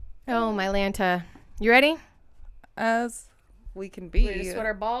Oh, my Lanta. You ready? As we can be. Ready to sweat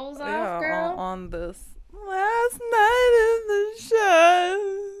our balls off, girl? On this last night in the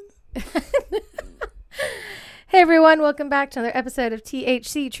shed. Hey, everyone. Welcome back to another episode of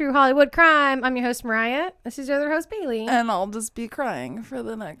THC True Hollywood Crime. I'm your host, Mariah. This is your other host, Bailey. And I'll just be crying for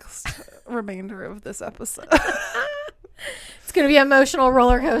the next remainder of this episode. It's going to be an emotional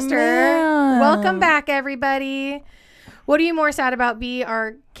roller coaster. Man. Welcome back, everybody. What are you more sad about, B,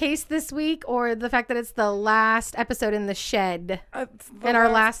 our case this week, or the fact that it's the last episode in the shed and my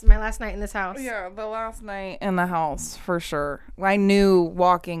last night in this house? Yeah, the last night in the house, for sure. I knew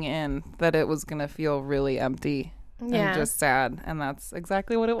walking in that it was going to feel really empty and just sad, and that's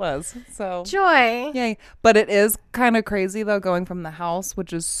exactly what it was. So joy. Yay. But it is kind of crazy, though, going from the house,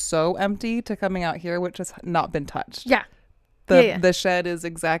 which is so empty, to coming out here, which has not been touched. Yeah. The shed is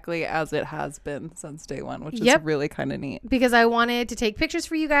exactly as it has been since day one, which is really kind of neat. Because I wanted to take pictures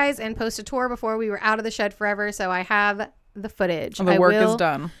for you guys and post a tour before we were out of the shed forever. So I have the footage. The work is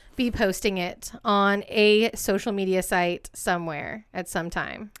done. Be posting it on a social media site somewhere at some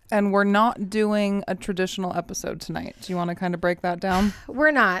time. And we're not doing a traditional episode tonight. Do you want to kind of break that down?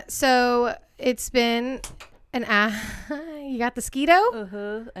 We're not. So it's been an you got the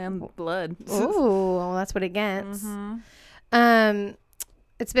skeeto? And blood. Ooh, well, that's what it gets.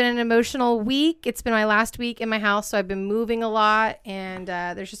 It's been an emotional week. It's been my last week in my house, so I've been moving a lot, and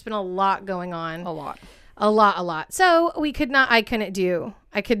there's just been a lot going on. A lot. So I could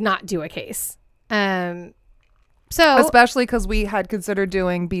not do a case. So especially because we had considered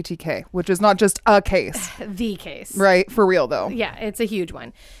doing BTK, which is not just a case. The case. Right. For real, though. Yeah, it's a huge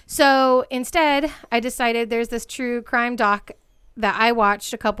one. So instead, I decided there's this true crime doc that I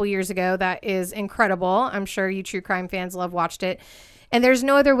watched a couple years ago that is incredible. I'm sure you true crime fans will have watched it. And there's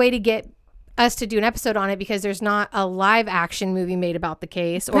no other way to get us to do an episode on it because there's not a live action movie made about the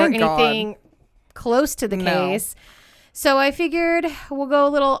case or anything close to the case. So I figured we'll go a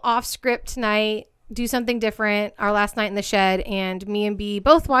little off script tonight, do something different. Our last night in the shed, and me and B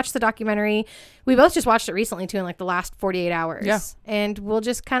both watched the documentary. We both just watched it recently too, in like the last 48 hours. Yeah. And we'll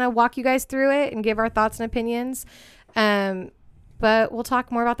just kind of walk you guys through it and give our thoughts and opinions. But we'll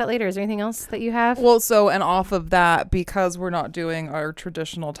talk more about that later. Is there anything else that you have? Well, and off of that, because we're not doing our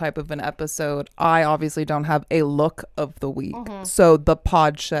traditional type of an episode, I obviously don't have a look of the week. So the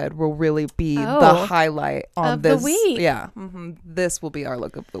pod shed will really be the highlight on this. The week. Yeah. This will be our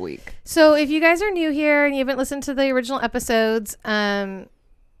look of the week. So if you guys are new here and you haven't listened to the original episodes,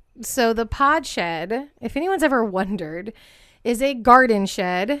 so the pod shed, if anyone's ever wondered, is a garden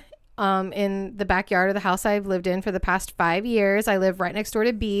shed in the backyard of the house I've lived in for the past 5 years. I live right next door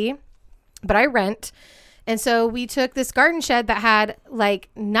to B, but I rent. And so we took this garden shed that had like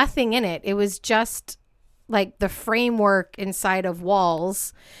nothing in it. It was just like the framework inside of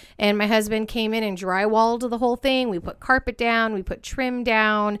walls. And my husband came in and drywalled the whole thing. We put carpet down. We put trim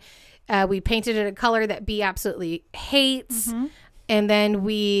down. We painted it a color that B absolutely hates. And then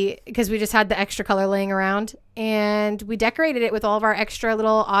because we just had the extra color laying around, and we decorated it with all of our extra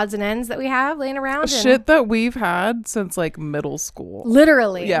little odds and ends that we have laying around. Shit that we've had since like middle school.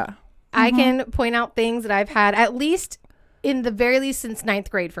 Literally. Yeah. I can point out things that I've had at least in the very least since 9th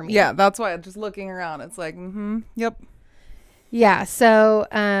grade for me. Yeah. That's why just looking around, it's like, yep. Yeah. So,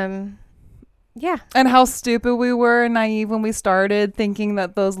 yeah. And how stupid we were and naive when we started thinking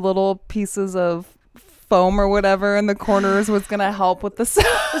that those little pieces of foam or whatever in the corners was gonna help with the sound.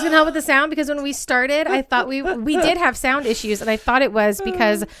 It was gonna help with the sound because when we started, I thought we did have sound issues, and I thought it was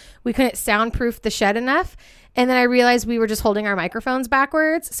because we couldn't soundproof the shed enough. And then I realized we were just holding our microphones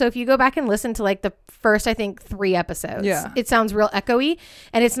backwards. So if you go back and listen to like the first, I think 3 episodes, it sounds real echoey,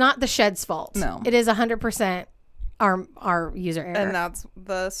 and it's not the shed's fault. No, it is 100% our user error. And that's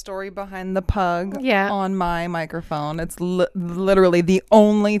the story behind the pug on my microphone. It's literally the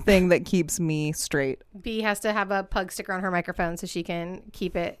only thing that keeps me straight. B has to have a pug sticker on her microphone so she can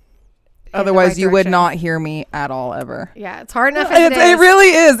keep it. Otherwise, you would not hear me at all ever. Yeah, it's hard enough as it really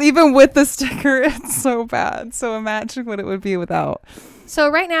is. Even with the sticker, it's so bad. So imagine what it would be without. So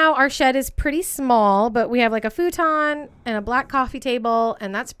right now our shed is pretty small, but we have like a futon and a black coffee table,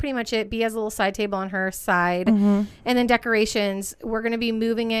 and that's pretty much it. B has a little side table on her side. And then decorations. We're going to be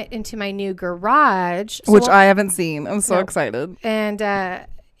moving it into my new garage. Which I haven't seen. I'm so excited. And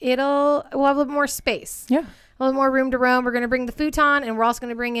we'll have a little more space. Yeah. A little more room to roam. We're going to bring the futon, and we're also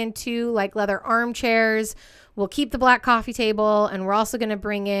going to bring in 2 like leather armchairs. We'll keep the black coffee table, and we're also going to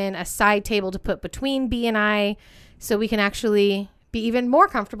bring in a side table to put between B and I so we can actually be even more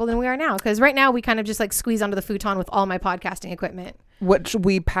comfortable than we are now. Because right now we kind of just like squeeze onto the futon with all my podcasting equipment. which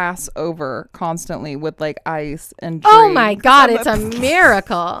we pass over constantly with like ice and oh my God, it's a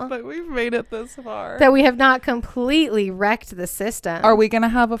miracle that we've made it this far, that we have not completely wrecked the system. Are we gonna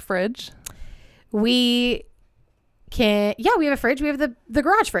have a fridge? We have a fridge. We have the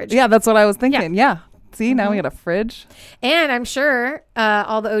garage fridge. Yeah, that's what I was thinking. Yeah. See, now we got a fridge. And I'm sure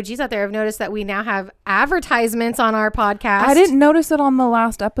all the OGs out there have noticed that we now have advertisements on our podcast. I didn't notice it on the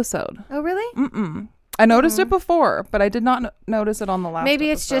last episode. Oh, really? I noticed it before, but I did not notice it on the last Maybe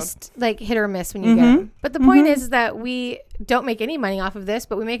episode. it's just like hit or miss when you get them. But the point is that we don't make any money off of this,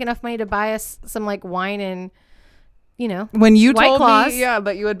 but we make enough money to buy us some like wine and, you know, when you White told Claws. me,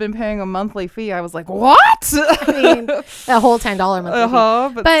 that you had been paying a monthly fee, I was like, what? I mean, a whole $10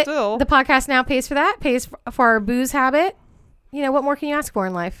 monthly fee. But still. The podcast now pays for that, pays for our booze habit. You know, what more can you ask for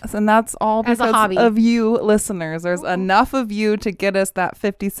in life? And that's all As a because hobby. of you listeners. There's enough of you to get us that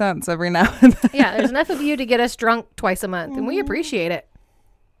 50 cents every now and then. Yeah, there's enough of you to get us drunk twice a month, and we appreciate it.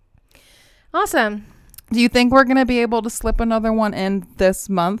 Awesome. Do you think we're going to be able to slip another one in this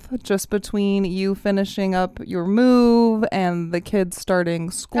month, just between you finishing up your move and the kids starting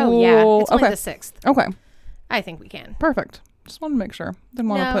school? Oh, yeah. It's only the 6th. Okay. I think we can. Perfect. Just want to make sure. Didn't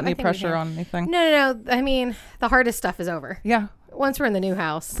want to put any pressure on anything. No. I mean, the hardest stuff is over. Yeah. Once we're in the new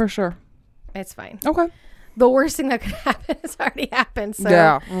house, For sure. it's fine. Okay. The worst thing that could happen has already happened. So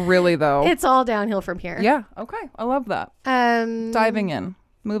Yeah, really though. it's all downhill from here. Yeah. Okay. I love that. Diving in.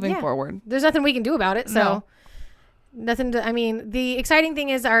 Moving forward. There's nothing we can do about it. So the exciting thing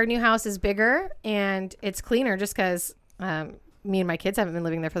is our new house is bigger and it's cleaner just because me and my kids haven't been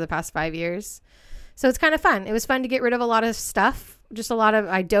living there for the past 5 years. So it's kind of fun. It was fun to get rid of a lot of stuff.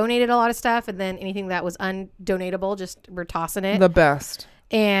 I donated a lot of stuff, and then anything that was undonatable, we're tossing it. The best.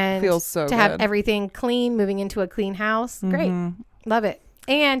 And feels so to have good. everything clean, moving into a clean house. Great. Love it.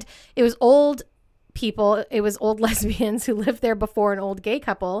 And it was old people. It was old lesbians who lived there before, an old gay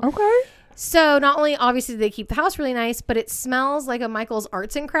couple. Okay. So not only obviously do they keep the house really nice, but it smells like a Michael's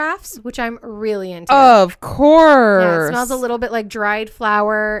Arts and Crafts, which I'm really into. Of course. Yeah, it smells a little bit like dried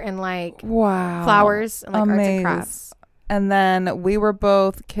flour and like flowers and like arts and crafts. And then we were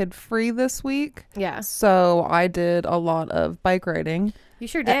both kid free this week. Yeah. So I did a lot of bike riding. You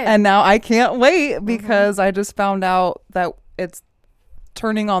sure did. And now I can't wait because I just found out that it's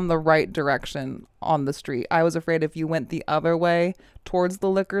turning on the right direction on the street. I was afraid if you went the other way towards the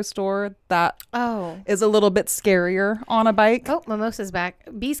liquor store, that is a little bit scarier on a bike. Oh, Mimosa's back.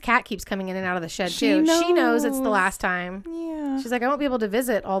 Bee's cat keeps coming in and out of the shed too. She knows it's the last time. Yeah. She's like, I won't be able to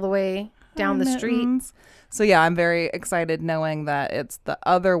visit all the way down the street. So yeah, I'm very excited knowing that it's the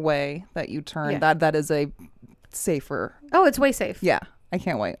other way that you turn. Yeah. That is a safer. Oh, it's way safe. Yeah. I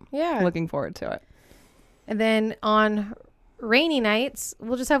can't wait. Yeah. Looking forward to it. And then on rainy nights,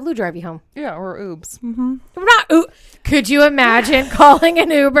 we'll just have Lou drive you home. Yeah, or Oobs. Could you imagine calling an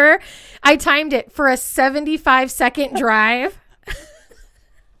Uber? I timed it for a 75-second drive.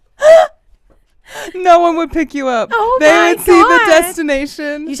 No one would pick you up. Oh they my would see the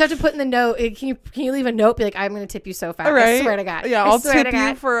destination. You just have to put in the note. Can you leave a note? Be like, I'm going to tip you so fast. Right? I swear to God. Yeah, I'll tip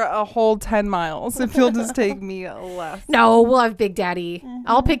you for a whole 10 miles if you'll just take me less. No, we'll have Big Daddy.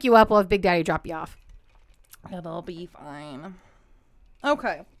 I'll pick you up. We'll have Big Daddy drop you off. It'll be fine.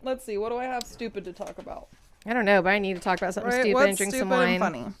 Okay, let's see. What do I have stupid to talk about? I don't know, but I need to talk about something stupid What's and drink some stupid wine. and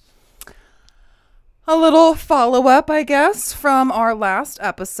funny? A little follow-up, I guess, from our last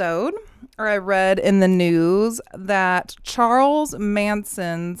episode. I read in the news that Charles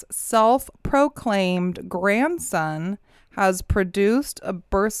Manson's self-proclaimed grandson has produced a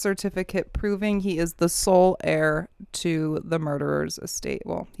birth certificate proving he is the sole heir to the murderer's estate.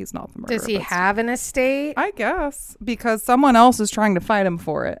 Well, he's not the murderer. Does he have an estate? I guess, because someone else is trying to fight him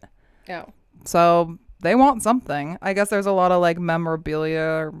for it. Oh. So they want something. I guess there's a lot of like memorabilia,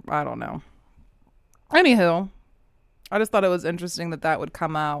 or I don't know. Anywho, I just thought it was interesting that would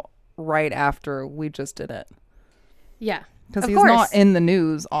come out right after we just did it. Yeah. Because he's not in the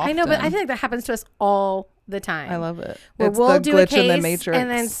news often. I know, but I feel like that happens to us all the time. I love it. Where it's we'll the do a glitch case in the Matrix. and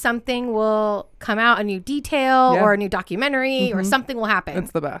then something will come out, a new detail or a new documentary or something will happen.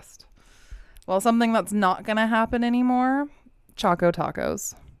 It's the best. Well, something that's not going to happen anymore, Choco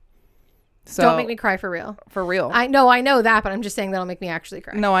Tacos. So, don't make me cry for real. For real. I know that, but I'm just saying that'll make me actually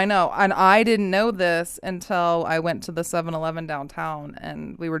cry. No, I know. And I didn't know this until I went to the 7-Eleven downtown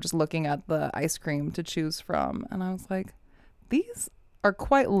and we were just looking at the ice cream to choose from. And I was like, these are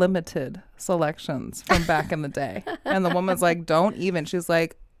quite limited selections from back in the day. And the woman's like, don't even. She's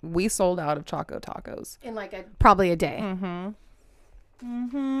like, we sold out of Choco Tacos. In like probably a day.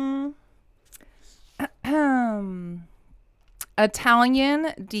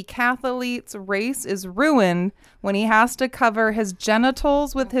 Italian decathlete's race is ruined when he has to cover his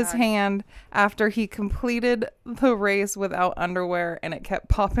genitals with his hand after he completed the race without underwear and it kept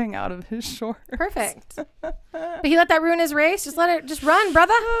popping out of his shorts. Perfect. But he let that ruin his race? Just run,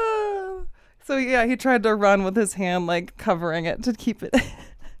 brother. So yeah, he tried to run with his hand like covering it to keep it.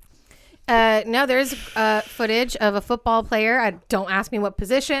 No, there's footage of a football player. Don't ask me what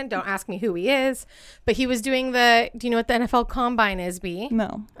position. Don't ask me who he is. But he was doing do you know what the NFL Combine is, B?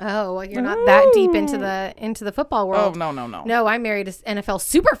 No. Oh, well, you're not that deep into the football world. Oh, no. No, I married an NFL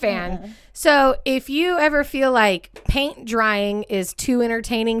super fan. Yeah. So if you ever feel like paint drying is too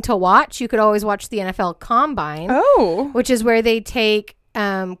entertaining to watch, you could always watch the NFL Combine. Oh. Which is where they take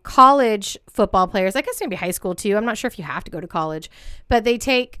college football players. I guess maybe high school too. I'm not sure if you have to go to college. But they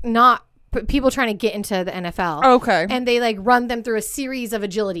take people trying to get into the NFL. Okay. And they like run them through a series of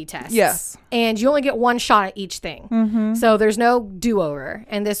agility tests. Yes. And you only get one shot at each thing. Mm-hmm. So there's no do-over.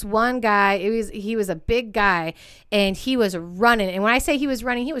 And this one guy, he was a big guy and he was running. And when I say he was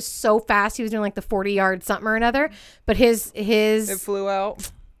running, he was so fast. He was doing like the 40-yard something or another. But it flew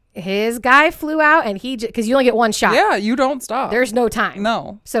out. His guy flew out and because you only get one shot. Yeah, you don't stop. There's no time.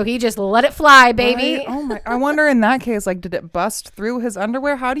 No. So he just let it fly, baby. Right? Oh my! I wonder in that case, like, did it bust through his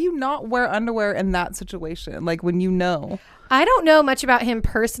underwear? How do you not wear underwear in that situation? Like when you know. I don't know much about him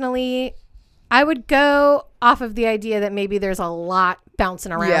personally. I would go off of the idea that maybe there's a lot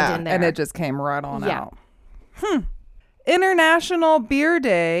bouncing around in there. And it just came right on out. International Beer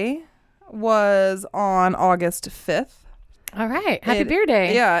Day was on August 5th. All right. Happy Beer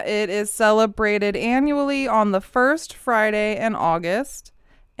Day. Yeah, it is celebrated annually on the first Friday in August.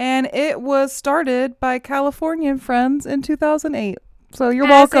 And it was started by Californian friends in 2008. So you're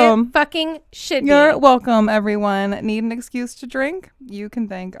welcome. It fucking should be. You're welcome, everyone. Need an excuse to drink? You can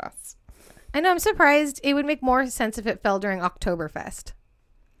thank us. I know. I'm surprised. It would make more sense if it fell during Oktoberfest.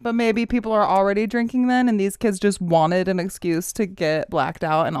 But maybe people are already drinking then, and these kids just wanted an excuse to get blacked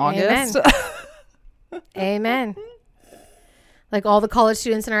out in August. Amen. Amen. Like all the college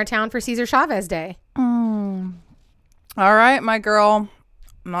students in our town for Cesar Chavez Day. All right, my girl.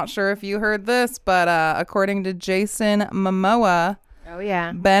 I'm not sure if you heard this, but according to Jason Momoa, oh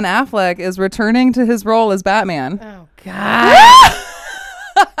yeah, Ben Affleck is returning to his role as Batman. Oh God.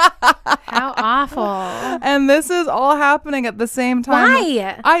 How awful. And this is all happening at the same time.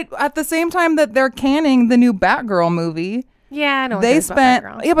 Why? At the same time that they're canning the new Batgirl movie. Yeah, I know. But they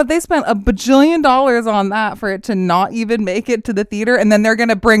spent $1 bajillion on that for it to not even make it to the theater, and then they're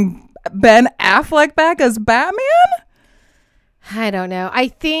gonna bring Ben Affleck back as Batman. I don't know. I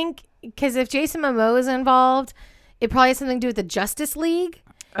think because if Jason Momoa is involved, it probably has something to do with the Justice League,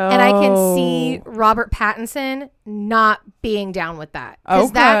 and I can see Robert Pattinson not being down with that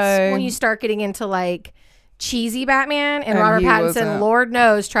because that's when you start getting into like cheesy Batman, and Robert Pattinson, Lord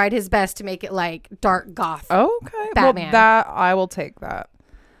knows, tried his best to make it like dark goth. Okay, Batman. Well, that I will take that.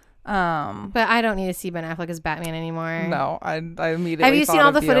 But I don't need to see Ben Affleck as Batman anymore. No, I immediately. Have you seen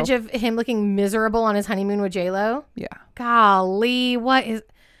all the footage of him looking miserable on his honeymoon with J-Lo? Yeah. Golly, what is?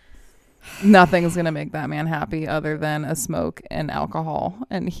 Nothing's gonna make that man happy other than a smoke and alcohol,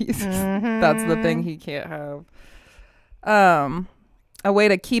 and he's that's the thing he can't have. A way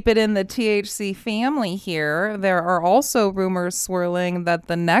to keep it in the THC family here, there are also rumors swirling that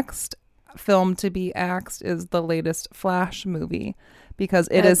the next film to be axed is the latest Flash movie because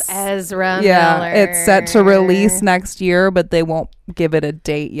it is Ezra Miller. It's set to release next year, but they won't give it a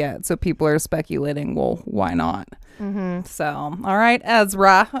date yet. So people are speculating, well, why not? Mm-hmm. So, all right,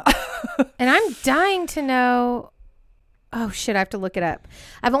 Ezra. And I'm dying to know. Oh, shit, I have to look it up.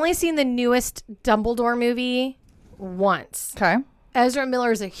 I've only seen the newest Dumbledore movie once. Okay. Ezra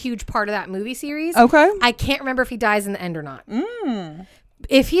Miller is a huge part of that movie series. Okay. I can't remember if he dies in the end or not.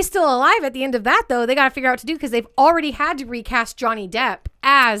 If he's still alive at the end of that, though, they got to figure out what to do because they've already had to recast Johnny Depp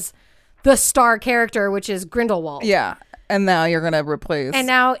as the star character, which is Grindelwald. Yeah. And now you're going to replace. And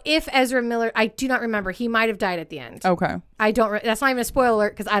now if Ezra Miller, I do not remember. He might have died at the end. Okay. I don't. That's not even a spoiler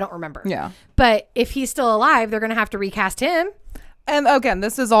alert because I don't remember. Yeah. But if he's still alive, they're going to have to recast him. And again,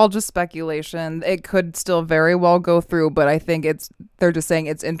 this is all just speculation. It could still very well go through, but I think they're just saying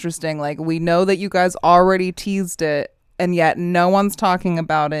it's interesting. Like, we know that you guys already teased it, and yet no one's talking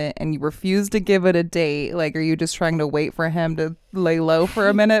about it, and you refuse to give it a date. Like, are you just trying to wait for him to lay low for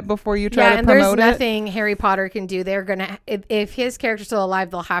a minute before you try to promote it? Yeah, and there's nothing Harry Potter can do. They're going to, if his character's still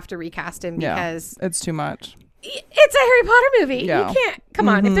alive, they'll have to recast him because it's too much. It's a Harry Potter movie. Yeah. You can't. Come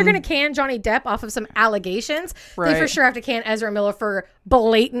on. If they're going to can Johnny Depp off of some allegations, right, they for sure have to can Ezra Miller for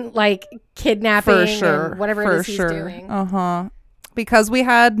blatant, like, kidnapping for sure. and whatever it is he's doing. Because we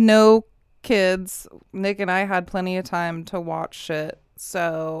had no kids, Nick and I had plenty of time to watch shit.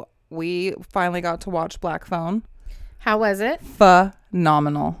 So we finally got to watch Black Phone. How was it?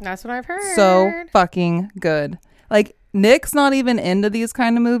 Phenomenal. That's what I've heard. So fucking good. Like, Nick's not even into these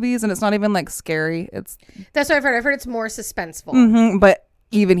kind of movies, and it's not even like scary. That's what I've heard. I've heard it's more suspenseful. Mm-hmm, but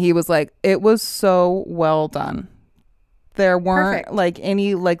even he was like, it was so well done. There weren't like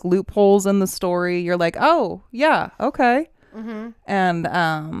any like loopholes in the story. You're like, oh yeah, okay. Mm-hmm.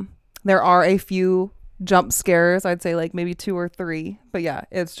 And there are a few jump scares. I'd say like maybe 2 or 3. But yeah,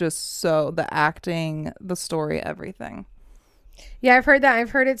 it's just so the acting, the story, everything. Yeah, I've heard that.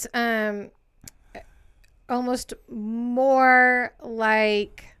 I've heard it's almost more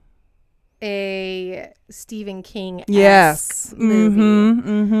like a Stephen King yes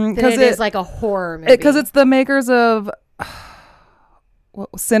movie because it is like a horror movie. Because it's the makers of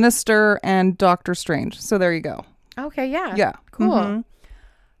Sinister and Doctor Strange. So there you go. Okay, yeah, cool. Mm-hmm.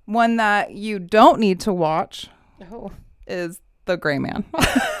 One that you don't need to watch is The Gray Man.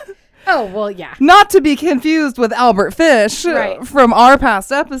 Oh, well, yeah. Not to be confused with Albert Fish right. from our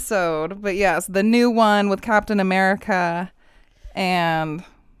past episode. But yes, the new one with Captain America and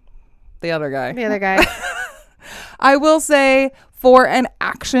the other guy. The other guy. I will say, for an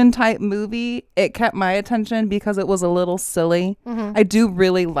action type movie, it kept my attention because it was a little silly. Mm-hmm. I do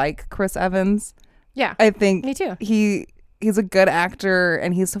really like Chris Evans. Yeah. I think me too. He's a good actor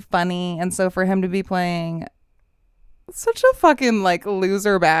and he's funny. And so for him to be playing such a fucking like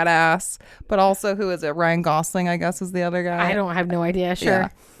loser badass, but also who is it? Ryan Gosling, I guess, is the other guy. I have no idea. Sure.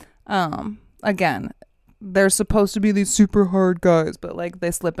 Yeah. Again, they're supposed to be these super hard guys, but like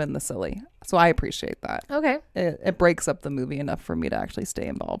they slip in the silly. So I appreciate that. Okay. It breaks up the movie enough for me to actually stay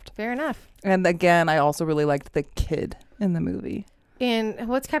involved. Fair enough. And again, I also really liked the kid in the movie. And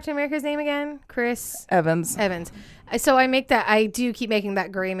what's Captain America's name again? Chris Evans. So I do keep making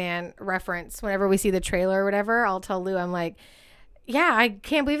that Gray Man reference whenever we see the trailer or whatever. I'll tell Lou, I'm like, yeah, I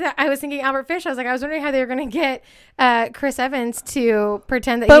can't believe that. I was thinking Albert Fish. I was wondering how they were going to get Chris Evans to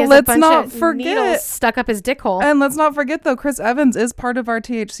pretend that he has a bunch of needles stuck up his dick hole. And let's not forget, though, Chris Evans is part of our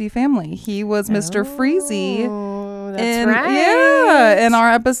THC family. He was Mr. Freezy. That's right. Yeah, in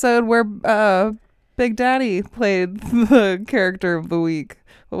our episode where Big Daddy played the character of the week.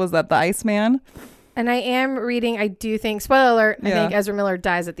 What was that? The Iceman? And I am reading, I do think, spoiler alert, I think Ezra Miller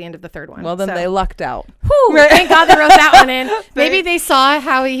dies at the end of the third one. Well, then they lucked out. Whew, thank God they wrote that one in. Maybe they saw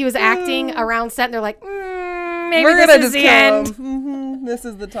how he was acting around set and they're like, maybe this is the end. Mm-hmm. This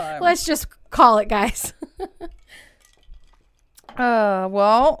is the time. Let's just call it, guys.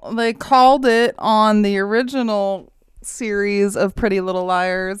 Well, they called it on the original series of Pretty Little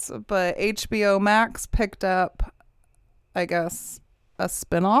Liars, but HBO Max picked up, I guess, a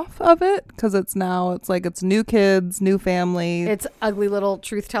spin-off of it because it's new kids, new family. It's ugly little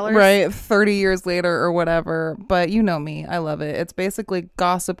truth tellers. Right, 30 years later or whatever. But you know me, I love it. It's basically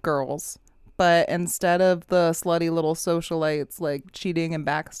Gossip Girls, but instead of the slutty little socialites like cheating and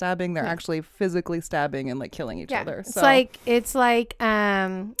backstabbing, they're actually physically stabbing and like killing each other. It's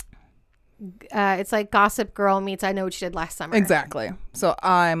like Gossip Girl meets I Know What You Did Last Summer. Exactly. So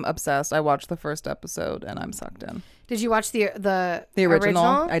I'm obsessed. I watched the first episode and I'm sucked in. Did you watch the original?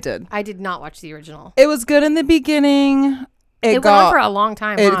 I did. I did not watch the original. It was good in the beginning. It went on for a long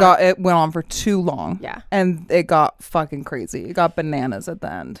time. It went on for too long. Yeah. And it got fucking crazy. It got bananas at the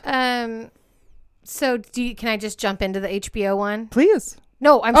end. So can I just jump into the HBO one? Please.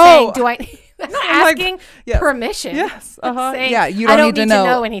 No, I'm saying, do I? I'm not asking permission. Yes. Saying, yeah. You don't need to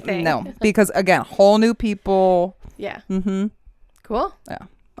know anything. No, because again, whole new people. Yeah. Mm-hmm. Cool. Yeah,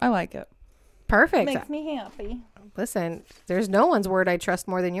 I like it. Perfect. Makes me happy. Listen, there's no one's word I trust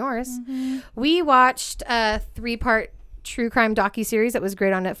more than yours. Mm-hmm. We watched a 3-part true crime docuseries that was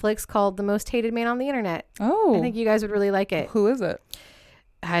great on Netflix called The Most Hated Man on the Internet. Oh. I think you guys would really like it. Who is it?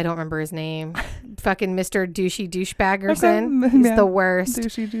 I don't remember his name. Fucking Mr. Douchey Douchebaggerson. Okay. He's the worst.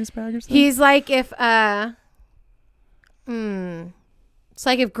 Douchey Douchebaggerson. He's like if it's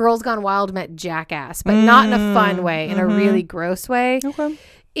like if Girls Gone Wild met Jackass, but not in a fun way, in a really gross way. Okay.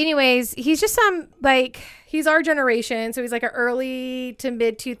 Anyways, he's just he's our generation. So he's like an early to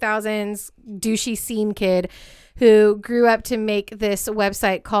mid 2000s douchey scene kid who grew up to make this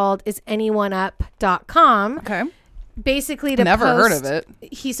website called isanyoneUp.com. Okay. Basically to never heard of it.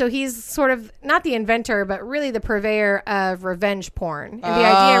 He's sort of not the inventor, but really the purveyor of revenge porn and the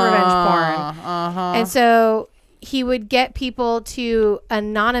idea of revenge porn. And so he would get people to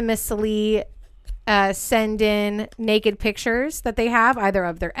anonymously send in naked pictures that they have either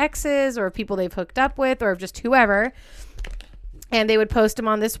of their exes or people they've hooked up with or of just whoever. And they would post them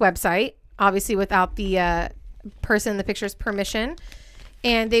on this website, obviously without the person in the picture's permission.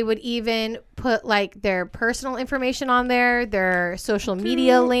 And they would even put like their personal information on there, their social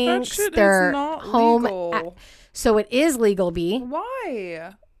media links, their home. So it is legal, B.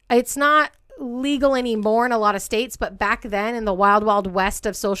 Why? It's not legal anymore in a lot of states, but back then in the wild, wild west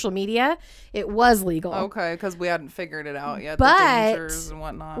of social media, it was legal. Okay, because we hadn't figured it out yet. But the dangers and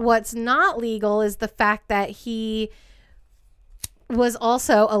whatnot. What's not legal is the fact that he was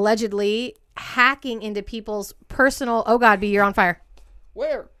also allegedly hacking into people's personal. Oh God, B, you're on fire.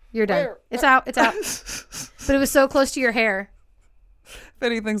 Where? You're done. Where? It's out. It's out. But it was so close to your hair. If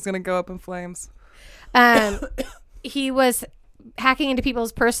anything's gonna go up in flames. He was hacking into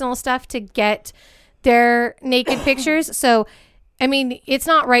people's personal stuff to get their naked pictures. So, I mean, it's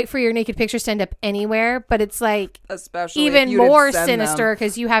not right for your naked pictures to end up anywhere, but it's like especially even more sinister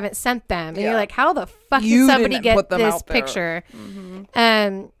because you haven't sent them. And you're like, how the fuck did somebody get this picture?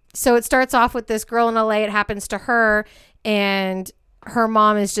 Mm-hmm. So it starts off with this girl in LA. It happens to her, and her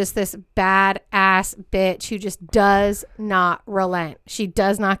mom is just this badass bitch who just does not relent. She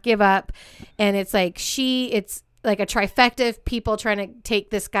does not give up. And it's like it's like a trifecta of people trying to take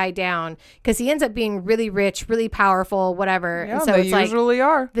this guy down because he ends up being really rich, really powerful, whatever. Yeah, and so they it's usually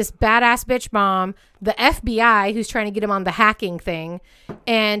are. This badass bitch mom, the FBI who's trying to get him on the hacking thing,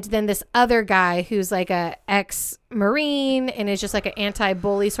 and then this other guy who's like a ex-Marine and is just like an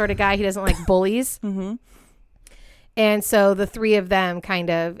anti-bully sort of guy. He doesn't like bullies. Mm-hmm. And so the three of them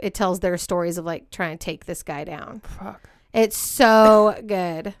it tells their stories of like trying to take this guy down. Fuck. It's so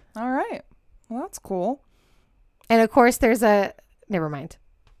good. All right. Well, that's cool. And of course there's never mind.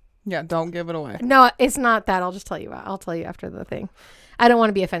 Yeah, don't give it away. No, it's not that. I'll just tell you. I'll tell you after the thing. I don't want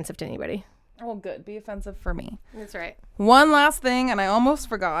to be offensive to anybody. Oh, good. Be offensive for me. That's right. One last thing, and I almost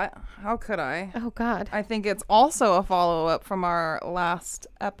forgot. How could I? Oh, God. I think it's also a follow-up from our last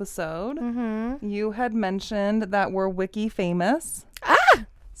episode. Mm-hmm. You had mentioned that we're wiki famous. Ah!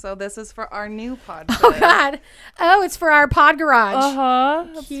 So this is for our new pod. Oh, God. Oh, it's for our pod garage. Uh-huh.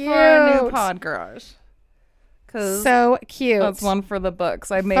 It's for our new pod garage. So cute. That's one for the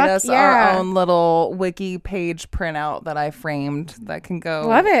books. I made our own little wiki page printout that I framed that can go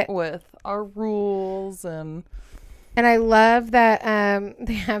with our rules and I love that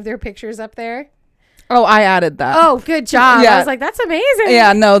they have their pictures up there. Oh, I added that. Oh, good job. Yeah. I was like, that's amazing.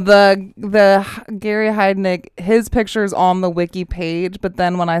 Yeah, no, the Gary Heidnik, his picture's on the wiki page, but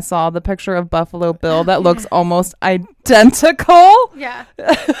then when I saw the picture of Buffalo Bill that looks almost identical. Yeah.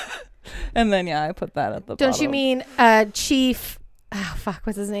 And then, I put that at the bottom. Don't you mean Chief... Oh, fuck.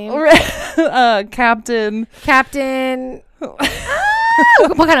 What's his name? Captain...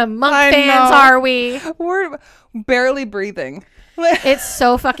 What kind of monk fans are we? We're barely breathing. It's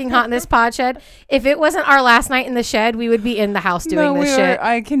so fucking hot in this pod shed. If it wasn't our last night in the shed, we would be in the house doing this shit.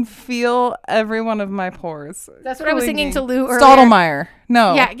 I can feel every one of my pores. That's what I was singing to Lou earlier. Stottlemyre.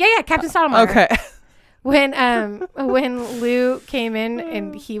 No. Yeah. Captain Stottlemyre. Okay. When Lou came in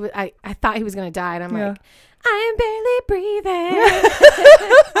and I thought he was gonna die, and I'm like, I am barely breathing.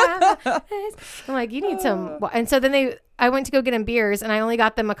 I'm like, you need some. And so then I went to go get him beers, and I only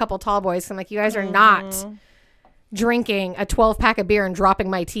got them a couple tall boys. So I'm like, you guys are not drinking a 12-pack of beer and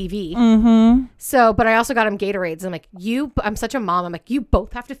dropping my TV. Mm-hmm. So, but I also got him Gatorades. I'm like, I'm such a mom. I'm like, you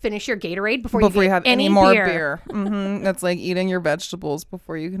both have to finish your Gatorade before you have any more beer. Mm-hmm. That's like eating your vegetables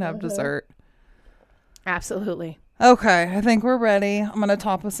before you can have dessert. Absolutely. Okay, I think we're ready. I'm going to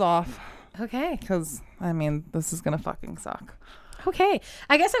top us off. Okay. Because, this is going to fucking suck. Okay.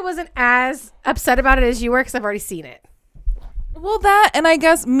 I guess I wasn't as upset about it as you were because I've already seen it. Well, that, and I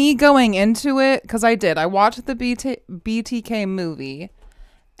guess me going into it, because I watched the BTK movie,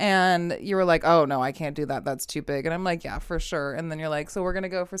 and you were like, oh, no, I can't do that. That's too big. And I'm like, yeah, for sure. And then you're like, so we're going to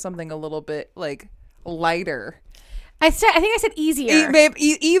go for something a little bit, like, lighter. I think I said easier.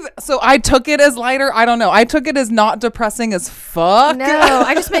 So I took it as lighter. I don't know. I took it as not depressing as fuck. No,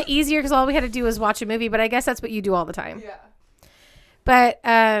 I just meant easier because all we had to do was watch a movie. But I guess that's what you do all the time. Yeah. But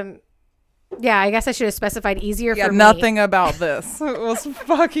I guess I should have specified easier for me. Nothing about this. It was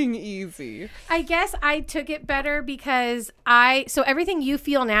fucking easy. I guess I took it better because so everything you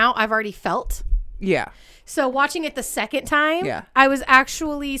feel now, I've already felt. Yeah. So watching it the second time, I was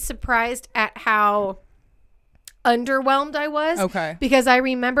actually surprised at how underwhelmed I was. Okay. Because I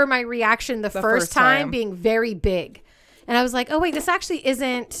remember my reaction the first time being very big. And I was like, oh wait, this actually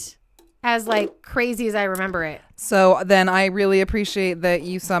isn't as like crazy as I remember it. So then I really appreciate that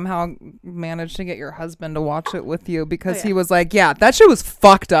you somehow managed to get your husband to watch it with you because he was like, yeah, that shit was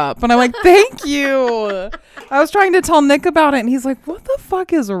fucked up. And I'm like, thank you. I was trying to tell Nick about it and he's like, what the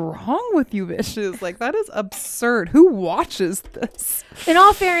fuck is wrong with you bitches? Like, that is absurd. Who watches this? In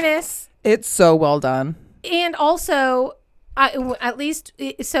all fairness. It's so well done. And also, at least,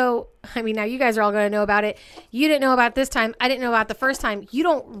 so, I mean, now you guys are all going to know about it. You didn't know about this time. I didn't know about the first time. You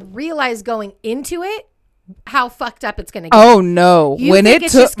don't realize going into it how fucked up it's going to get. Oh, no. You think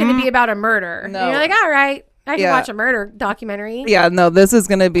it's just going to be about a murder. No. And you're like, all right, I can watch a murder documentary. Yeah, no, this is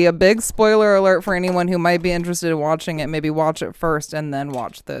going to be a big spoiler alert for anyone who might be interested in watching it. Maybe watch it first and then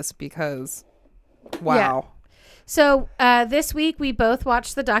watch this because, wow. Yeah. So this week we both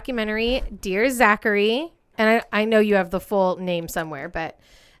watched the documentary Dear Zachary. And I know you have the full name somewhere, but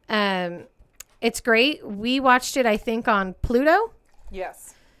it's great. We watched it, I think, on Pluto.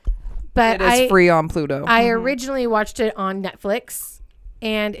 Yes. But it is free on Pluto. I originally watched it on Netflix.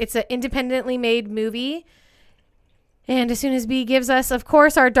 And it's an independently made movie. And as soon as B gives us, of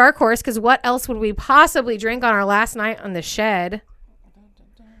course, our dark horse, because what else would we possibly drink on our last night on the shed?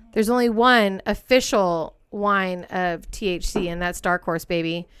 There's only one official wine of THC, and that's Dark Horse,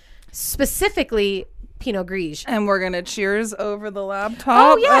 baby. Specifically, Pinot Gris. And we're going to cheers over the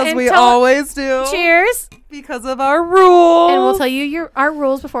laptop, as and we always do. Cheers. Because of our rules. And we'll tell you our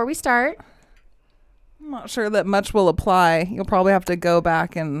rules before we start. I'm not sure that much will apply. You'll probably have to go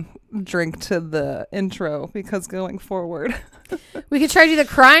back and drink to the intro because going forward. We could try to do the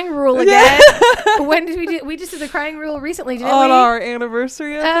crying rule again. When did we do? We just did the crying rule recently, didn't we? On our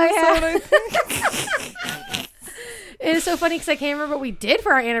anniversary episode, I think. It is so funny because I can't remember what we did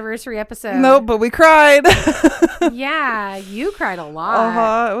for our anniversary episode. Nope, but we cried. Yeah, you cried a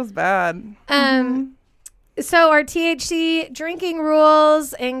lot. It was bad. So our THC drinking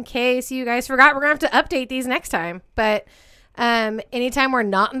rules, in case you guys forgot, we're going to have to update these next time. But anytime we're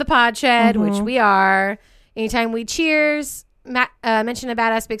not in the pod shed, which we are, anytime we cheers, mention a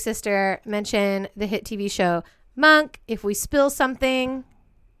badass big sister, mention the hit TV show Monk. If we spill something,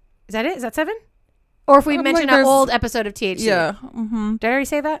 is that it? Is that 7? Or if we mention an old episode of THC. Yeah. Did I already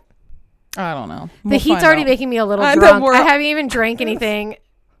say that? I don't know. The heat's already making me a little drunk. I haven't even drank anything.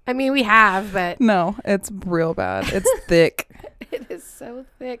 I mean, we have, but... No, it's real bad. It's thick. It is so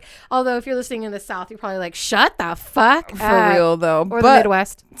thick. Although, if you're listening in the South, you're probably like, shut the fuck up. For real, though. Or the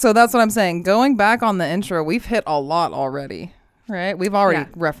Midwest. So that's what I'm saying. Going back on the intro, we've hit a lot already, right? We've already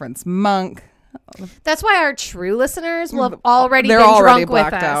referenced Monk. That's why our true listeners will have already been drunk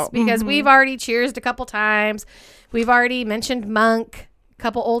with us. Out. Because we've already cheersed a couple times. We've already mentioned Monk. A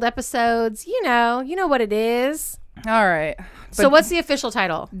couple old episodes. You know what it is. All right. So what's the official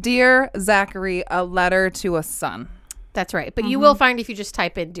title? Dear Zachary, a letter to a son. That's right. But you will find if you just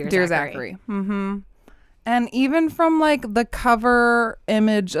type in Dear Zachary. And even from like the cover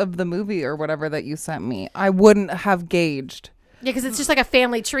image of the movie or whatever that you sent me, I wouldn't have gauged. Yeah, because it's just like a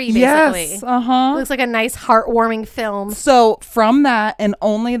family tree, basically. Yes, It looks like a nice, heartwarming film. So from that and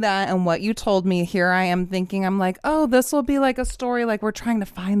only that and what you told me, here I am thinking, I'm like, oh, this will be like a story like we're trying to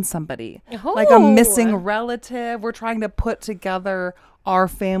find somebody. Like a missing relative. We're trying to put together our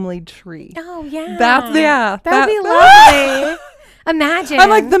family tree. Oh, yeah. That would be lovely. Imagine. I'm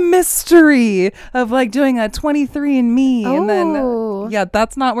like the mystery of like doing a 23andMe. And then,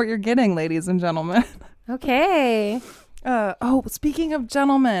 that's not what you're getting, ladies and gentlemen. Okay. Speaking of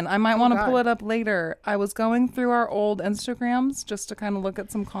gentlemen, I might want to pull it up later. I was going through our old Instagrams just to kind of look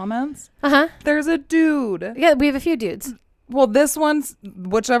at some comments. There's a dude. Yeah, we have a few dudes. Well, this one's,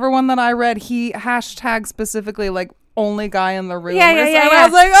 whichever one that I read, he hashtag specifically like only guy in the room. Yeah. I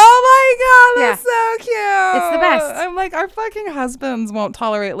was like, oh my God, that's so cute. It's the best. I'm like, our fucking husbands won't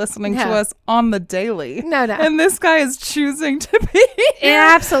tolerate listening to us on the daily. No. And this guy is choosing to be here,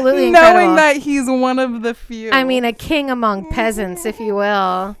 absolutely knowing incredible. that he's one of the few. I mean, a king among peasants, if you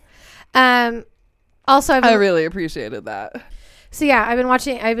will. Also, I really appreciated that. So yeah, I've been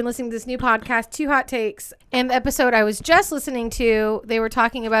listening to this new podcast, Two Hot Takes. And the episode I was just listening to, they were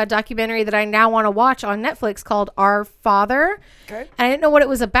talking about a documentary that I now want to watch on Netflix called Our Father. Okay. And I didn't know what it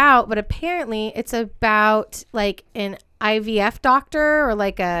was about, but apparently it's about like an IVF doctor or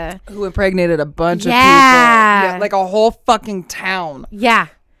like who impregnated a bunch of people. Yeah, like a whole fucking town. Yeah.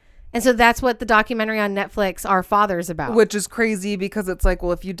 And so that's what the documentary on Netflix, Our Father, is about. Which is crazy because it's like,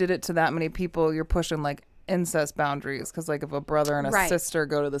 well, if you did it to that many people, you're pushing like incest boundaries, because like if a brother and a sister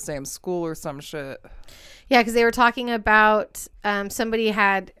go to the same school or some shit. Yeah, because they were talking about somebody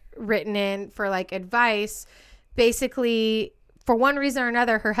had written in for like advice. Basically, for one reason or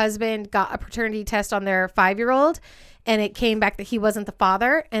another, her husband got a paternity test on their 5-year-old and it came back that he wasn't the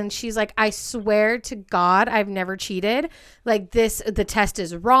father. And she's like, I swear to God, I've never cheated. Like the test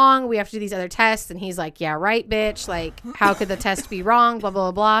is wrong. We have to do these other tests. And he's like, yeah, right, bitch. Like, how could the test be wrong? Blah,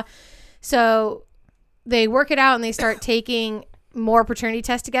 blah, blah, blah. So they work it out and they start taking more paternity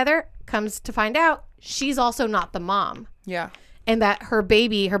tests together. Comes to find out, she's also not the mom. Yeah. and that her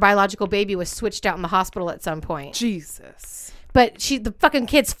biological baby was switched out in the hospital at some point. Jesus. But the fucking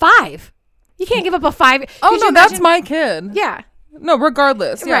kid's 5. You can't give up a 5. Oh, no, that's my kid. Yeah. No,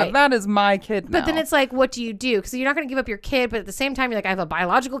 regardless. Yeah, Right. that is my kid now. But then it's like, what do you do? Because you're not going to give up your kid, but at the same time, you're like, I have a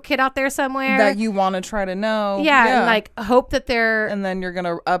biological kid out there somewhere. That you want to try to know. Yeah, and like hope that they're... And then you're going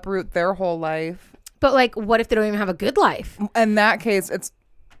to uproot their whole life. But like, what if they don't even have a good life? In that case, it's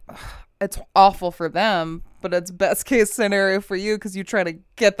awful for them, but it's best case scenario for you because you try to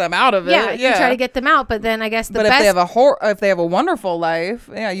get them out of it. Yeah, you try to get them out, but then I guess if they have a wonderful life,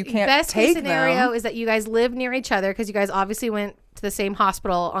 you can't best take case scenario them. is that you guys live near each other because you guys obviously went to the same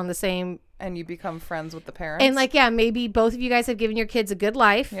hospital on the same... And you become friends with the parents. And like, maybe both of you guys have given your kids a good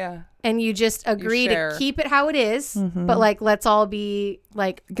life. Yeah. And you just agree to keep it how it is, but like, let's all be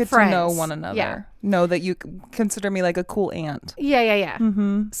like get friends. to know one another. Yeah. Know that you consider me like a cool aunt. Yeah.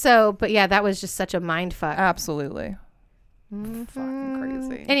 So, but yeah, that was just such a mind fuck. Absolutely. Fucking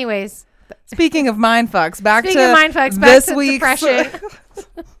crazy. Anyways. Speaking of mind fucks, back to this week's depression.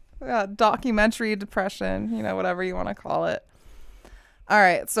 Documentary depression, whatever you want to call it. All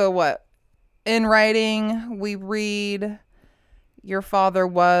right. So what? In writing, we read, your father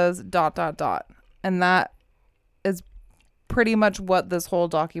was ... And that is pretty much what this whole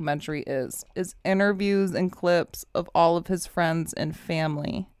documentary is interviews and clips of all of his friends and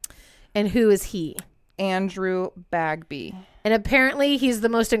family. And who is he? Andrew Bagby. And apparently he's the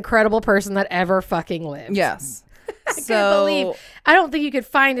most incredible person that ever fucking lived. Yes. I can't believe. I don't think you could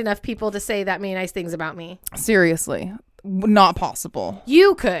find enough people to say that many nice things about me. Seriously. Not possible.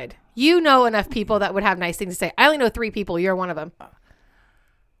 You could. You know enough people that would have nice things to say. I only know 3 people. You're one of them.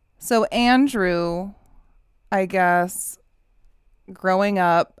 So Andrew, I guess, growing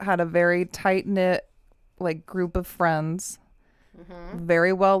up, had a very tight-knit group of friends.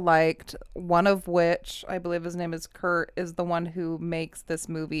 Very well liked. One of which, I believe his name is Kurt, is the one who makes this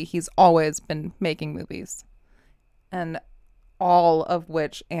movie. He's always been making movies. And all of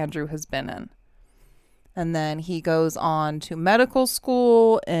which Andrew has been in. And then he goes on to medical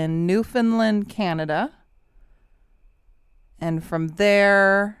school in Newfoundland, Canada. And from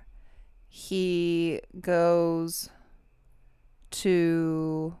there, he goes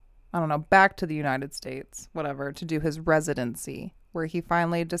to, back to the United States, to do his residency, where he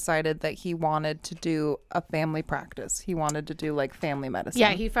finally decided that he wanted to do a family practice. He wanted to do family medicine.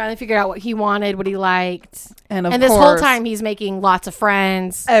 Yeah, he finally figured out what he wanted, what he liked. And this whole time he's making lots of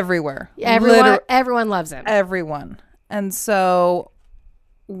friends. Everywhere. Everyone loves him. Everyone. And so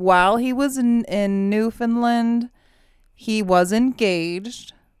while he was in Newfoundland, he was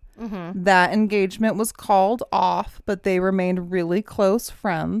engaged. That engagement was called off, but they remained really close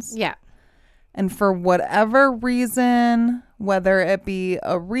friends. Yeah. And for whatever reason, whether it be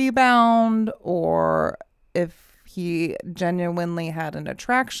a rebound or if he genuinely had an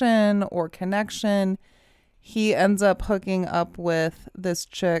attraction or connection, he ends up hooking up with this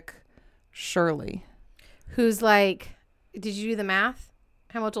chick, Shirley. Who's did you do the math?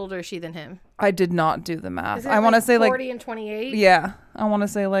 How much older is she than him? I did not do the math. I want to say 40 and 28? Yeah. I want to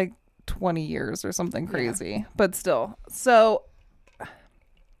say 20 years or something crazy. Yeah. But still. So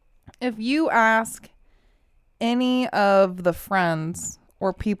if you ask any of the friends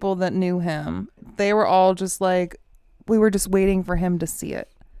or people that knew him, they were all just we were just waiting for him to see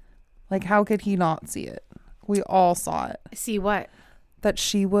it. How could he not see it? We all saw it. See what? That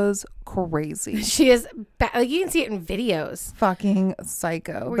she was crazy. She is you can see it in videos. Fucking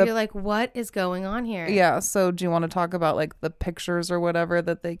psycho. Where you're like, what is going on here? Yeah. So do you want to talk about the pictures or whatever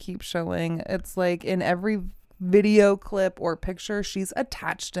that they keep showing? It's in every video clip or picture, she's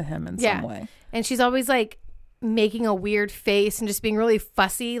attached to him in some way. And she's always making a weird face and just being really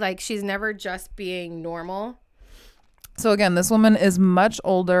fussy. She's never just being normal. So again, this woman is much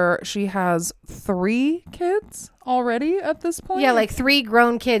older. She has 3 kids already at this point. Yeah, 3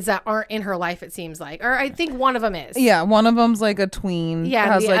 grown kids that aren't in her life, it seems like. Or I think one of them is. Yeah, one of them's a tween.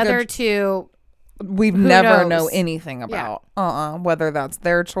 Yeah, the other 2... We've never know anything about. Whether that's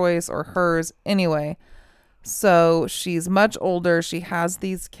their choice or hers. Anyway, so she's much older. She has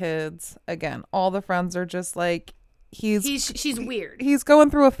these kids. Again, all the friends are just she's weird. He's going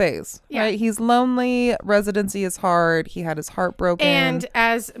through a phase. Yeah. Right? He's lonely. Residency is hard. He had his heart broken. And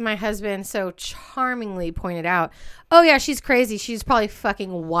as my husband so charmingly pointed out, oh yeah, she's crazy. She's probably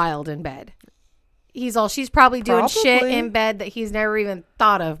fucking wild in bed. She's probably doing shit in bed that he's never even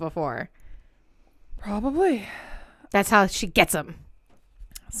thought of before. Probably. That's how she gets him.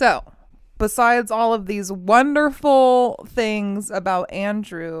 So, besides all of these wonderful things about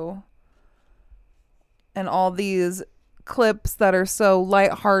Andrew and all these clips that are so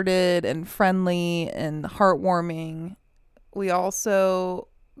lighthearted and friendly and heartwarming, We also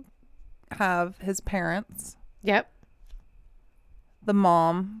have his parents. Yep. The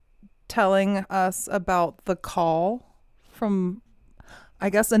mom telling us about the call from, I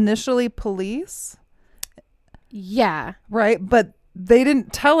guess, initially police. Yeah. Right? But they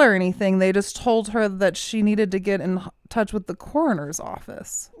didn't tell her anything. They just told her that she needed to get in touch with the coroner's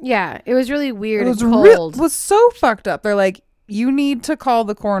office. Yeah. It was really weird. It was and cold. was so fucked up. They're like, you need to call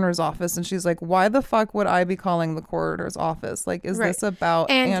the coroner's office. And she's like, why the fuck would I be calling the coroner's office? Like, is this about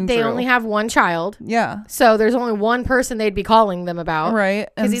and Andrew? They only have one child. Yeah. So there's only one person they'd be calling them about. Right.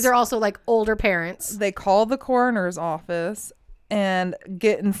 Because these are also like older parents. They call the coroner's office and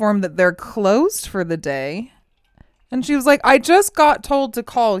get informed that they're closed for the day. And she was like, I just got told to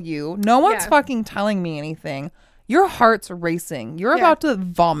call you. No one's fucking telling me anything. Your heart's racing. You're about to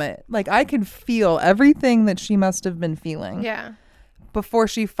vomit. Like, I can feel everything that she must have been feeling. Yeah. Before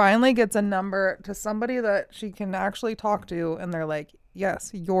she finally gets a number to somebody that she can actually talk to. And they're like,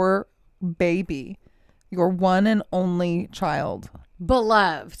 yes, your baby, your one and only child,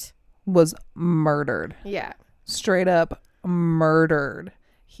 beloved, was murdered. Yeah. Straight up murdered.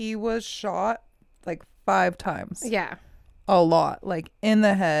 He was shot like 5 times. Yeah. A lot. Like in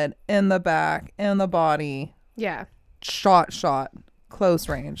the head, in the back, in the body. Yeah. Shot. Close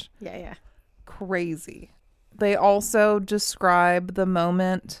range. Yeah. Crazy. They also describe the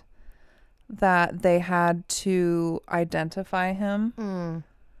moment that they had to identify him. Mm.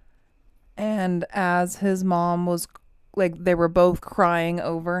 And as his mom was, like, they were both crying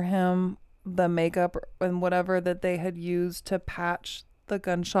over him, the makeup and whatever that they had used to patch the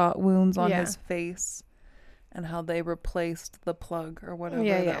gunshot wounds on his face, and how they replaced the plug or whatever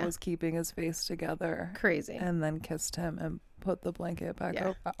that was keeping his face together. Crazy. And then kissed him and put the blanket back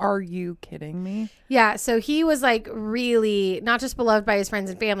over. Are you kidding me? Yeah. So he was like really not just beloved by his friends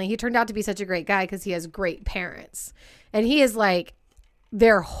and family. He turned out to be such a great guy because he has great parents. And he is like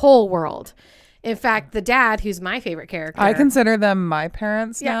their whole world. In fact, the dad, who's my favorite character. I consider them my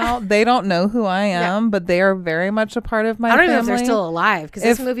parents now. They don't know who I am, but they are very much a part of my family. I don't even know if they're still alive because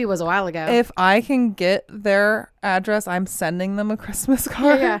this movie was a while ago. If I can get their address, I'm sending them a Christmas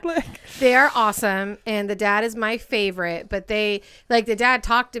card. Yeah. Like, they are awesome. And the dad is my favorite. But they, like, the dad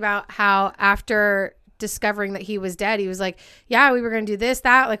talked about how after discovering that he was dead, he was like, yeah, we were going to do this,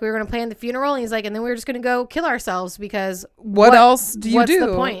 that, like we were going to plan the funeral, and he's like, and then we were just going to go kill ourselves because what else do you do?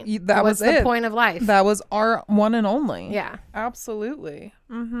 What's the point? What's the point of life? That was our one and only. Yeah, absolutely.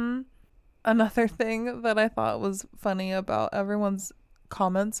 Another thing that I thought was funny about everyone's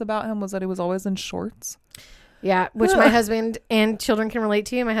comments about him was that he was always in shorts. Yeah, which my husband and children can relate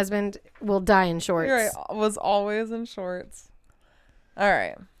to. My husband will die in shorts. You're right, was always in shorts. All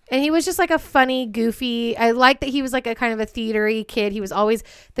right. And he was just like a funny, goofy. I like that he was like a kind of a theatery kid. He was always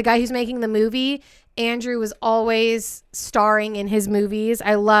the guy who's making the movie. Andrew was always starring in his movies.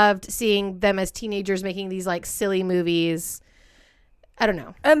 I loved seeing them as teenagers making these like silly movies. I don't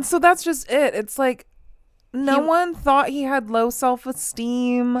know. And so that's just it. It's like no one thought he had low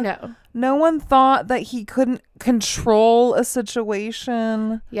self-esteem. No one thought that he couldn't control a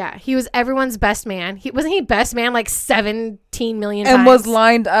situation. Yeah, he was everyone's best man. Wasn't he best man like 17 million times? And was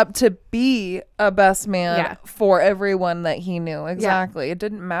lined up to be a best man for everyone that he knew. Exactly. It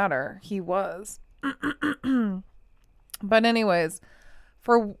didn't matter. He was. But anyways,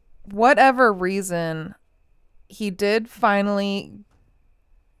 for whatever reason, he did finally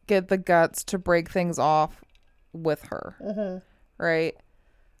get the guts to break things off with her. Right?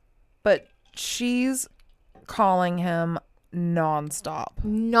 But she's calling him nonstop.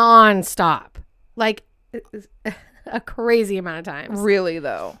 Like a crazy amount of times. Really,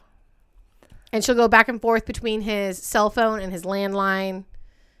 though. And she'll go back and forth between his cell phone and his landline.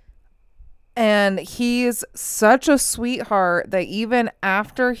 And he's such a sweetheart that even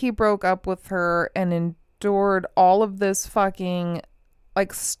after he broke up with her and endured all of this fucking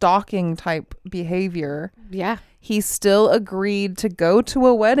like stalking type behavior. Yeah. He still agreed to go to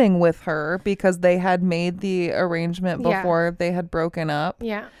a wedding with her because they had made the arrangement before they had broken up.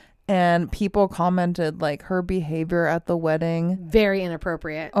 Yeah. And people commented like her behavior at the wedding. Very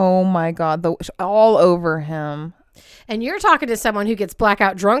inappropriate. Oh my God. All over him. And you're talking to someone who gets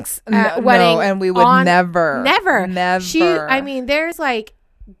blackout drunks at wedding. No, and we would never. I mean, there's like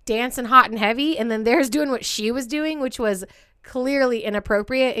dancing hot and heavy. And then there's doing what she was doing, which was clearly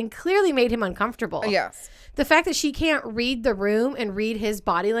inappropriate and clearly made him uncomfortable. Yes. The fact that she can't read the room and read his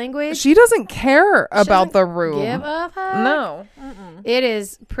body language. She doesn't care about the room. Give a fuck. No. It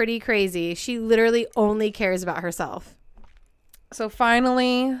is pretty crazy. She literally only cares about herself. So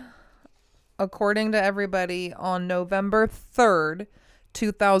finally, according to everybody, on November 3rd,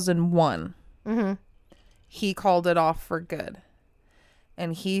 2001, he called it off for good.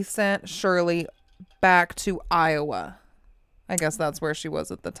 And he sent Shirley back to Iowa. I guess that's where she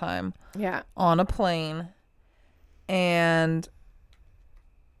was at the time. Yeah. On a plane. And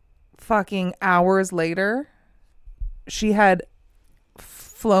fucking hours later, she had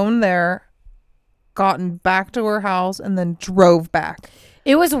flown there, gotten back to her house, and then drove back.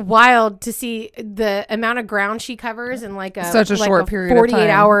 It was wild to see the amount of ground she covers in like such a short period of 48 time.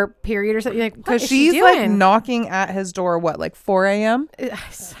 hour period or something. Like, because she's like knocking at his door, what, like 4 a.m.?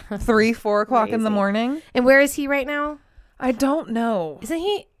 4 o'clock in the morning? And where is he right now? I don't know. Isn't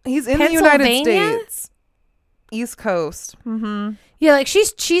he? He's in the United States. East Coast. Mm-hmm. Yeah, like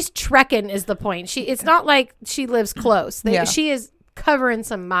she's trekking is the point. It's not like she lives close. She is covering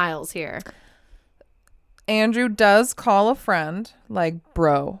some miles here. Andrew does call a friend, like,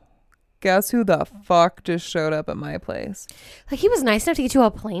 bro, guess who the fuck just showed up at my place? Like, he was nice enough to get you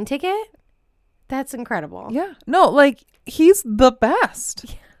a plane ticket? That's incredible. Yeah. No, like, he's the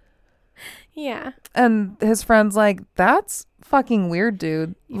best. Yeah. And his friend's like, that's fucking weird,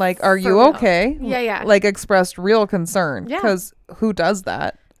 dude. Like, are you okay? Yeah. Like, expressed real concern. Yeah. Because who does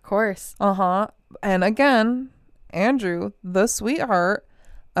that? Of course. Uh-huh. And again, Andrew, the sweetheart,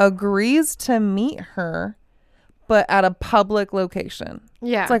 agrees to meet her, but at a public location.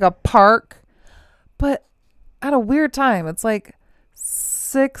 Yeah. It's like a park, but at a weird time. It's like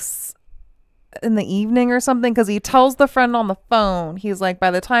 6 in the evening or something, because he tells the friend on the phone, he's like,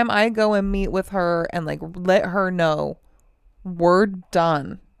 by the time I go and meet with her and like let her know, we're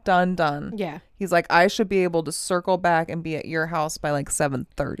done. Yeah. He's like, I should be able to circle back and be at your house by like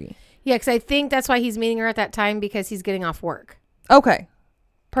 7:30. Yeah, because I think that's why he's meeting her at that time, because he's getting off work. Okay.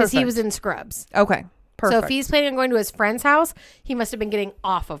 Because he was in scrubs. Okay. Perfect. So if he's planning on going to his friend's house, he must have been getting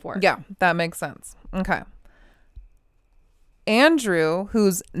off of work. Yeah, that makes sense. Okay. Andrew,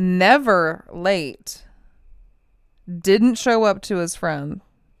 who's never late, didn't show up to his friend.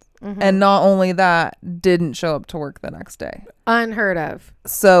 Mm-hmm. And not only that, didn't show up to work the next day. Unheard of.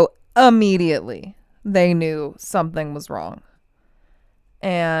 So immediately they knew something was wrong.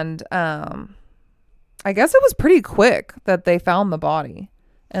 And I guess it was pretty quick that they found the body.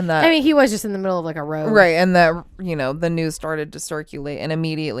 And that, I mean, he was just in the middle of like a road. Right. And that, you know, the news started to circulate, and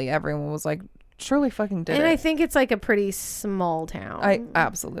immediately everyone was like, Shirley fucking did it. And I think it's like a pretty small town.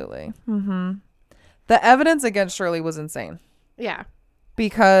 Absolutely. Mm-hmm. The evidence against Shirley was insane. Yeah.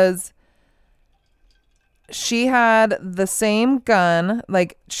 Because she had the same gun,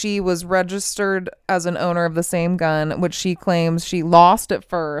 like she was registered as an owner of the same gun, which she claims she lost at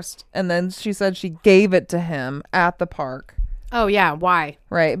first. And then she said she gave it to him at the park. Oh, yeah. Why?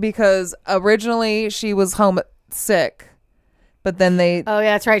 Right. Because originally she was home sick, but then they... Oh,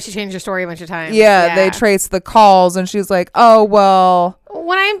 yeah, that's right. She changed her story a bunch of times. Yeah, they traced the calls, and she's like, oh, well...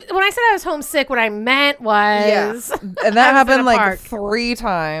 When I said I was homesick, what I meant was... Yeah. And that happened like 3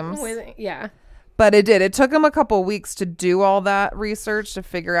 times. Yeah. But it did. It took him a couple weeks to do all that research to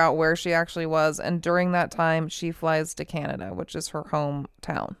figure out where she actually was. And during that time, she flies to Canada, which is her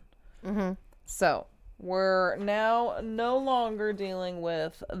hometown. Mm-hmm. So we're now no longer dealing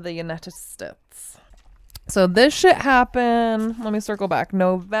with the United States. So this shit happened. Let me circle back.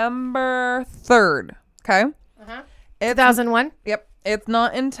 November 3rd. Okay. 2001. Yep. It's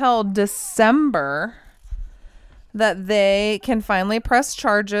not until December that they can finally press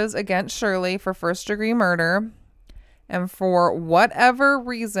charges against Shirley for first-degree murder. And for whatever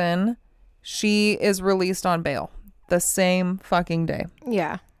reason, she is released on bail the same fucking day.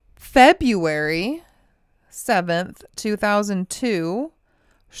 Yeah. February 7th, 2002,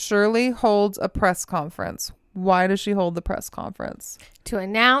 Shirley holds a press conference. Why does she hold the press conference? To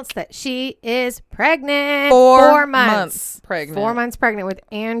announce that she is pregnant. 4 months pregnant. 4 months pregnant with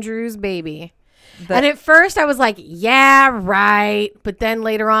Andrew's baby. And at first I was like, yeah, right. But then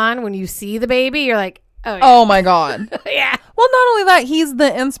later on, when you see the baby, you're like, oh, yeah. Oh my God. Yeah. Well, not only that, he's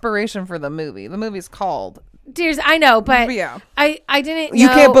the inspiration for the movie. The movie's called... Dears, I know, but yeah. I didn't know. You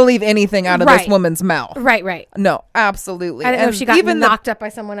can't believe anything out of this woman's mouth. Right. No, absolutely. I don't know if she got knocked up by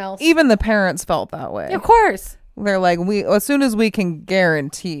someone else. Even the parents felt that way. Yeah, of course. They're like, as soon as we can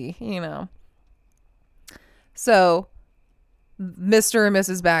guarantee, you know. So, Mr. and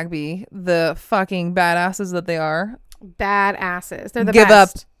Mrs. Bagby, the fucking badasses that they are. Badasses. They're the best. Give up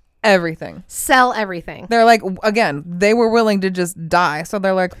everything. Sell everything. They're like, again, they were willing to just die. So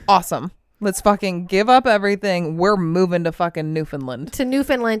they're like, awesome. Let's fucking give up everything. We're moving to fucking Newfoundland.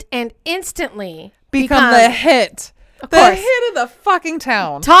 And instantly become the hit. The hit of the fucking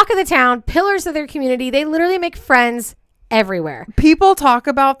town. Talk of the town. Pillars of their community. They literally make friends everywhere. People talk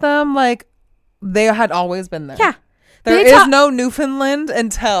about them like they had always been there. Yeah. There is no Newfoundland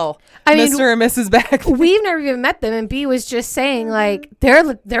until Mr. and Mrs. Bagby. We've never even met them, and B was just saying like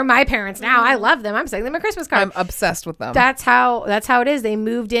they're my parents now. I love them. I'm sending them a Christmas card. I'm obsessed with them. That's how it is. They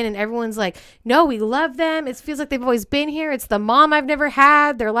moved in, and everyone's like, "No, we love them. It feels like they've always been here. It's the mom I've never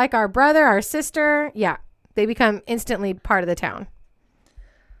had. They're like our brother, our sister." Yeah, they become instantly part of the town.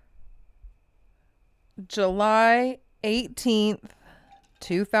 July 18th,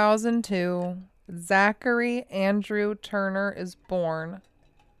 2002. Zachary Andrew Turner is born.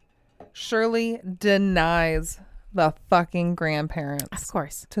 Shirley denies the fucking grandparents. Of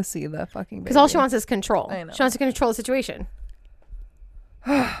course. To see the fucking baby. Because all she wants is control. I know. She wants to control the situation.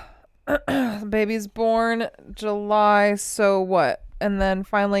 Baby's born July, so what? And then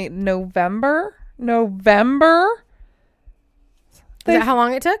finally November? Is that how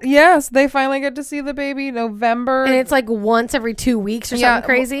long it took? Yes, they finally get to see the baby. November. And it's like once every 2 weeks or something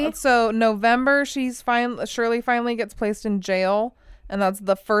crazy. So November, Shirley finally gets placed in jail. And that's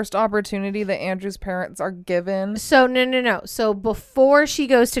the first opportunity that Andrew's parents are given. So no. So before she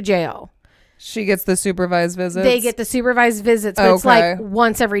goes to jail, she gets the supervised visits. They get the supervised visits, but it's like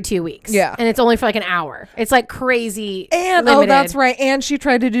once every 2 weeks. Yeah. And it's only for like an hour. It's like crazy. And limited. that's right. And she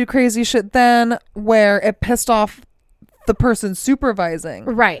tried to do crazy shit then where it pissed off the person supervising.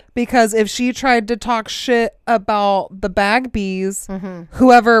 Right. Because if she tried to talk shit about the Bagbies,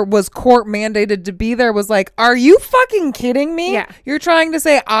 whoever was court mandated to be there was like, are you fucking kidding me? Yeah. You're trying to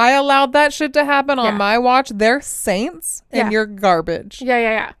say I allowed that shit to happen on my watch? They're saints and you're garbage.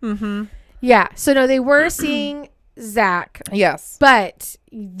 Yeah. Mm-hmm. Yeah. So no, they were seeing Zach. Yes. But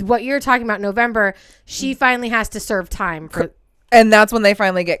what you're talking about, November, she finally has to serve time for... And that's when they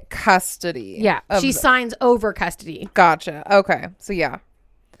finally get custody. Yeah. She signs over custody. Gotcha. Okay. So yeah.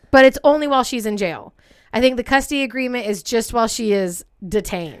 But it's only while she's in jail. I think the custody agreement is just while she is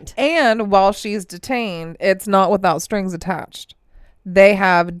detained. And while she's detained, it's not without strings attached. They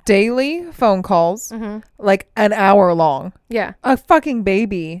have daily phone calls, like an hour long. Yeah. A fucking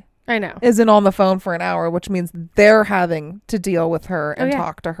baby. I know. Isn't on the phone for an hour, which means they're having to deal with her and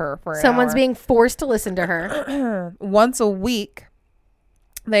talk to her for an hour. Someone's being forced to listen to her. Once a week,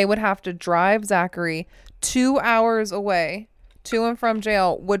 they would have to drive Zachary 2 hours away to and from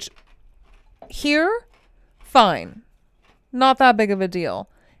jail, which here, fine. Not that big of a deal.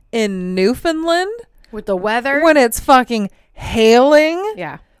 In Newfoundland, with the weather, when it's fucking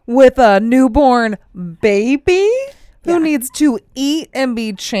hailing, with a newborn baby who needs to eat and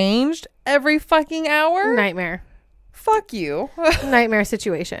be changed every fucking hour. Nightmare. Fuck you. Nightmare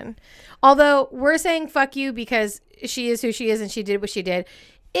situation. Although we're saying fuck you because she is who she is and she did what she did.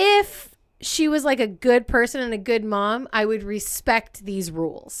 If she was like a good person and a good mom, I would respect these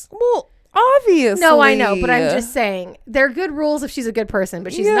rules. Well, obviously. No, I know, but I'm just saying they're good rules if she's a good person,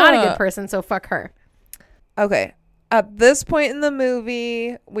 but she's not a good person, so fuck her. Okay. At this point in the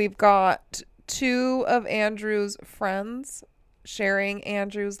movie, we've got 2 of Andrew's friends sharing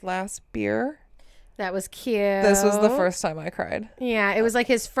Andrew's last beer. That was cute. This was the first time I cried. Yeah, it was like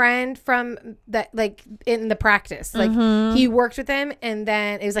his friend from that, like in the practice. Like he worked with him, and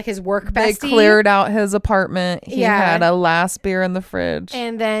then it was like his work bestie. They cleared out his apartment. He had a last beer in the fridge.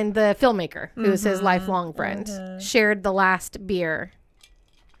 And then the filmmaker, who was his lifelong friend, shared the last beer.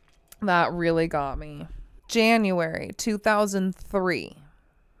 That really got me. January 2003.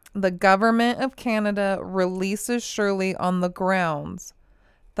 The government of Canada releases Shirley on the grounds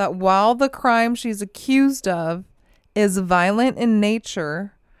that while the crime she's accused of is violent in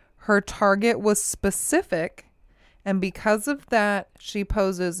nature, her target was specific, and because of that, she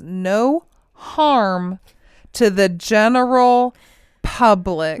poses no harm to the general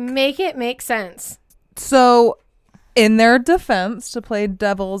public. Make it make sense. So, in their defense, to play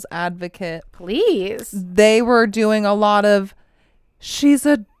devil's advocate, please, they were doing a lot of, she's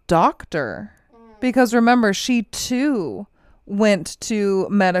a doctor. Because remember, she too went to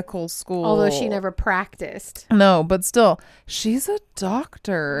medical school. Although she never practiced. No, but still, she's a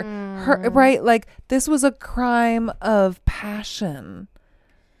doctor. Her, right? Like, this was a crime of passion.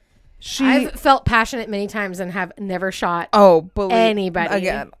 I've felt passionate many times and have never shot anybody.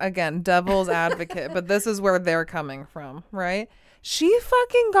 Again, devil's advocate. But this is where they're coming from, right? She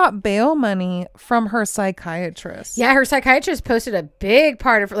fucking got bail money from her psychiatrist. Yeah, her psychiatrist posted a big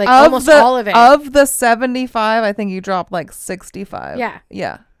part of almost all of it. Of the 75, I think you dropped like 65. Yeah.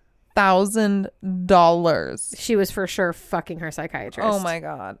 Yeah. $1,000. She was for sure fucking her psychiatrist. Oh my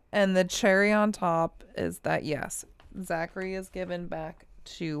God. And the cherry on top is that, yes, Zachary is given back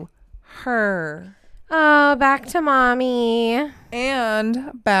to her. Oh, back to mommy.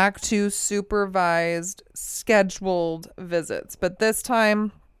 And back to supervised, scheduled visits. But this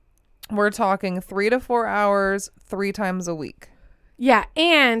time, We're talking 3 to 4 hours, 3 times a week. Yeah,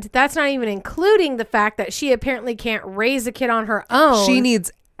 and that's not even including the fact that she apparently can't raise a kid on her own. She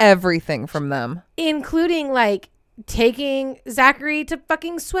needs everything from them. Including, like, taking Zachary to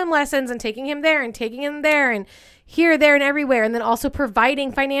fucking swim lessons and taking him there and taking him there and here, there, and everywhere. And then also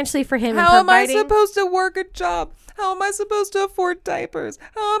providing financially for him. How am I supposed to work a job? How am I supposed to afford diapers?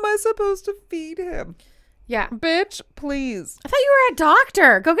 How am I supposed to feed him? Yeah. Bitch, please. I thought you were a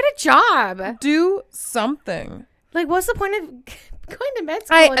doctor. Go get a job. Do something. Like, what's the point of going to med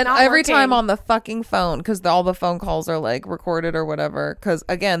school and not every working? time on the fucking phone, because all the phone calls are like recorded or whatever, because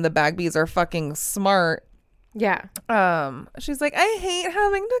again, the Bagbies are fucking smart. Yeah. She's like, I hate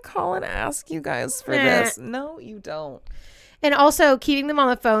having to call and ask you guys for this. No, you don't. And also keeping them on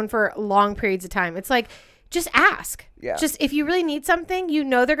the phone for long periods of time. It's like, just ask. Yeah. Just if you really need something, you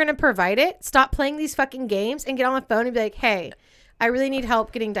know they're going to provide it. Stop playing these fucking games and get on the phone and be like, hey, I really need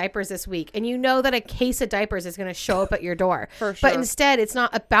help getting diapers this week. And you know that a case of diapers is going to show up at your door. For sure. But instead, it's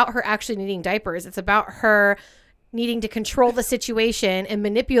not about her actually needing diapers. It's about her needing to control the situation and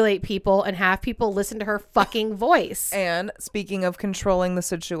manipulate people and have people listen to her fucking voice. And speaking of controlling the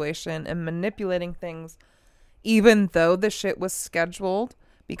situation and manipulating things, even though the shit was scheduled,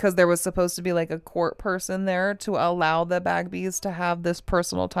 because there was supposed to be like a court person there to allow the Bagbies to have this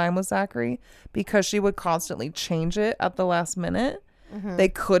personal time with Zachary, because she would constantly change it at the last minute. Mm-hmm. They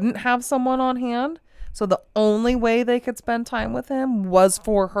couldn't have someone on hand. So the only way they could spend time with him was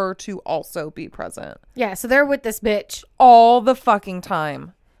for her to also be present. Yeah, so they're with this bitch all the fucking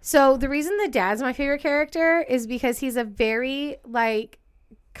time. So the reason the dad's my favorite character is because he's a very, like,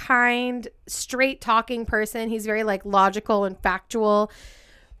 kind, straight talking person. He's very, like, logical and factual.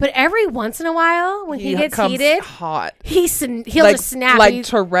 But every once in a while, when he gets heated, hot. he'll like, just snap. Like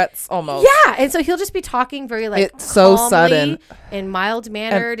Tourette's almost. Yeah. And so he'll just be talking very, like, it's so sudden and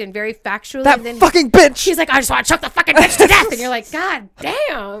mild-mannered and very factually. That and then fucking bitch. He's like, I just want to choke the fucking bitch to death. And you're like, God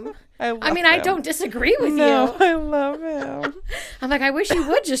damn. I don't disagree with you. I love him. I'm like, I wish you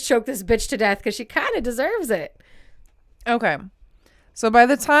would just choke this bitch to death because she kind of deserves it. Okay. So by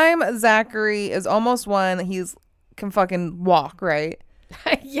the time Zachary is almost 1, he's can fucking walk, right?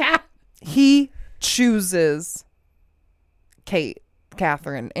 Yeah. He chooses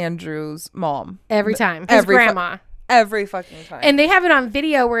Catherine, Andrew's mom. Every time. His grandma. Every fucking time. And they have it on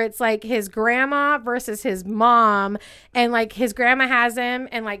video where it's like his grandma versus his mom. And like his grandma has him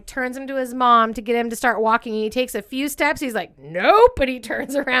and like turns him to his mom to get him to start walking. And he takes a few steps. He's like, nope. But he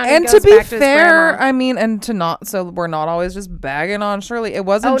turns around and goes to be back to his fair, grandma. I mean, and to not, so we're not always just bagging on Shirley. It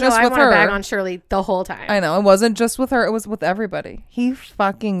wasn't just I with want her. to bag on Shirley the whole time. I know. It wasn't just with her. It was with everybody. He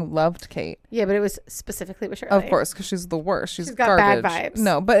fucking loved Kate. Yeah, but it was specifically with Shirley. Of course, because she's the worst. She's got garbage. bad vibes.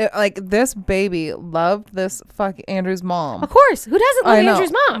 No, but like this baby loved this fucking Andrew's mom. Of course. Who doesn't love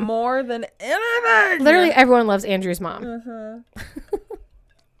Andrew's mom? More than anything. Literally everyone loves Andrew's mom. Mm-hmm.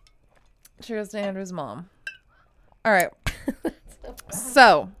 Cheers to Andrew's mom. All right.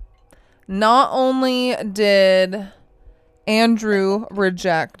 So, not only did Andrew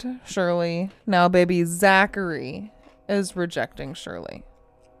reject Shirley, now baby Zachary is rejecting Shirley.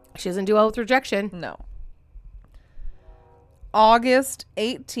 She doesn't do well with rejection. No. August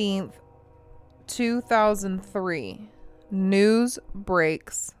 18th, 2003. News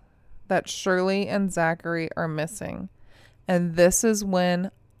breaks that Shirley and Zachary are missing. And this is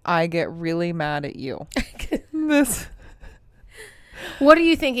when I get really mad at you. What are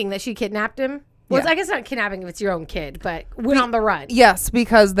you thinking? That she kidnapped him? Well, Yeah. I guess not kidnapping if it's your own kid, but went on the run. Yes,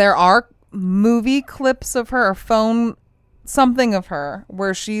 because there are movie clips of her, something of her,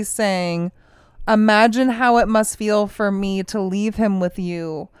 where she's saying, imagine how it must feel for me to leave him with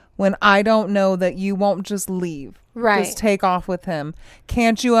you when I don't know that you won't just leave. Right. Just take off with him.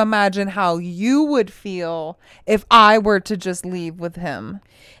 Can't you imagine how you would feel if I were to just leave with him?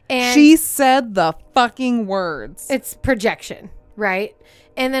 And she said the fucking words. it's projection, right?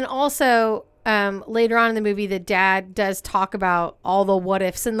 And then also later on in the movie, the dad does talk about all the what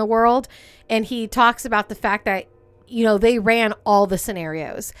ifs in the world. And he talks about the fact that, you know, they ran all the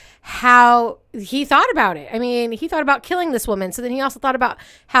scenarios, how he thought about it. I mean, he thought about killing this woman. So then he also thought about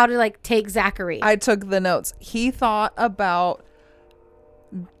how to like take Zachary. I took the notes. He thought about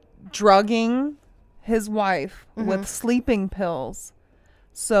drugging his wife with sleeping pills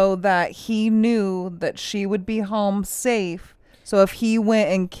so that he knew that she would be home safe. So if he went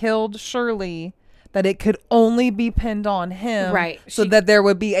and killed Shirley, that it could only be pinned on him. Right. So that there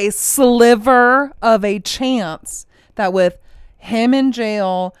would be a sliver of a chance that with him in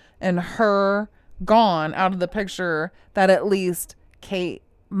jail and her gone out of the picture, that at least Kate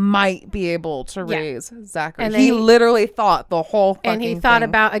might be able to raise Zachary. And he literally thought the whole fucking And he thought thing.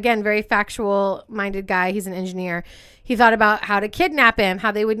 about, again, very factual minded guy. He's an engineer. He thought about how to kidnap him,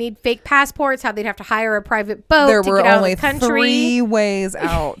 how they would need fake passports, how they'd have to hire a private boat there to were get out only of the country. 3 ways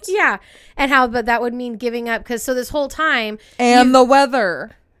out. Yeah. And how, but that would mean giving up. Because so this whole time. And the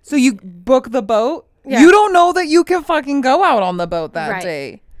weather. So you book the boat. Yeah. You don't know that you can fucking go out on the boat that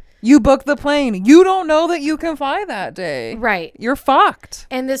day. You book the plane. You don't know that you can fly that day. Right. You're fucked.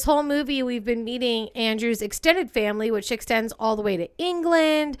 And this whole movie, we've been meeting Andrew's extended family, which extends all the way to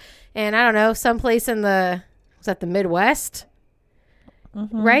England. And I don't know, someplace in was that the Midwest?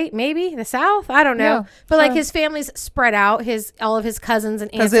 Mm-hmm. Right? Maybe the South? I don't know. Yeah, but like his family's spread out. All of his cousins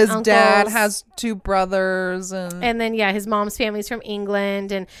and aunts and uncles. Because his dad has 2 brothers. And then, his mom's family's from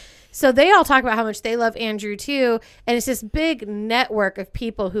England. And so they all talk about how much they love Andrew too. And it's this big network of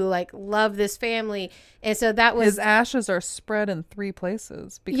people who like love this family. And so that was... His ashes are spread in 3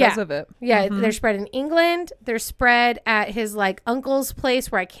 places because of it. Yeah, they're spread in England. They're spread at his like uncle's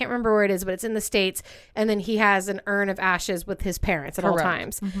place where I can't remember where it is, but it's in the States. And then he has an urn of ashes with his parents at all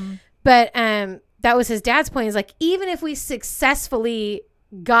times. Mm-hmm. But that was his dad's point. Is like, even if we successfully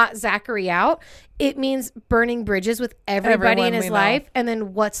got Zachary out, it means burning bridges with everybody in his life. And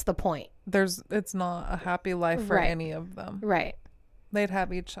then what's the point? It's not a happy life for any of them. Right. They'd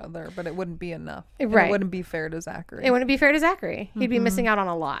have each other, but it wouldn't be enough. Right. It wouldn't be fair to Zachary. It wouldn't be fair to Zachary. He'd be missing out on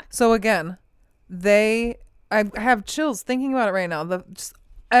a lot. So again, I have chills thinking about it right now. Just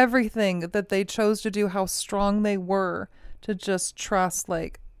everything that they chose to do, how strong they were to just trust,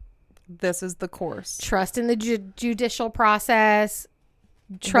 like, this is the course. Trust in the judicial process.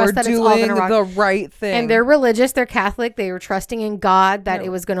 Trust We're that it's all gonna rock. The right thing. And they're religious. They're Catholic. They were trusting in God that it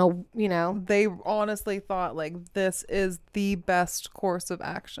was going to, They honestly thought, like, this is the best course of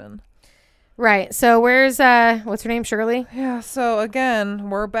action. Right. So where's, what's her name, Shirley? Yeah. So again,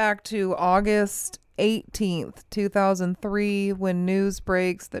 we're back to August 18th, 2003, when news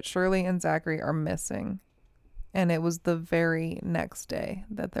breaks that Shirley and Zachary are missing. And it was the very next day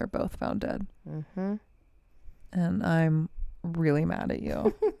that they're both found dead. Mm-hmm. And I'm really mad at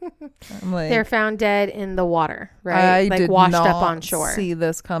you. I'm like, they're found dead in the water, right? I did washed not up on shore. See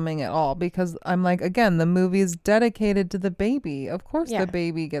this coming at all, because I'm like, again, the movie's dedicated to the baby. Of course, the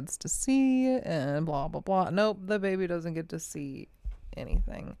baby gets to see it and blah blah blah. Nope, the baby doesn't get to see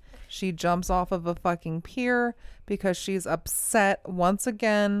anything. She jumps off of a fucking pier because she's upset once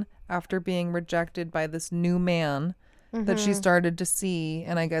again after being rejected by this new man. That she started to see,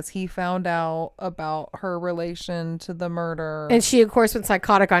 and I guess he found out about her relation to the murder. And she, of course, went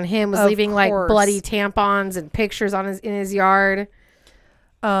psychotic on him, was leaving like bloody tampons and pictures in his yard.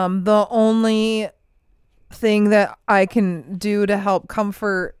 The only thing that I can do to help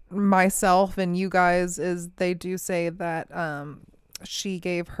comfort myself and you guys is they do say that she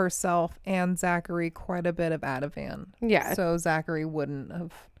gave herself and Zachary quite a bit of Ativan. Yeah. So Zachary wouldn't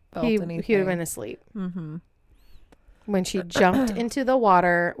have felt anything. He would have been asleep. Mm-hmm. When she jumped into the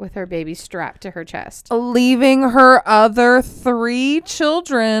water with her baby strapped to her chest. Leaving her other 3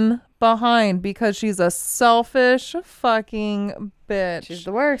 children behind because she's a selfish fucking bitch. She's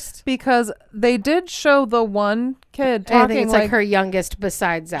the worst. Because they did show the one kid talking, I think it's like her youngest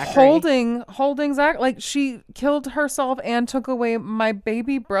besides Zachary. Holding Zach. Like, she killed herself and took away my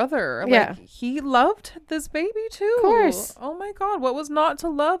baby brother. Like, he loved this baby too. Of course. Oh my God. What was not to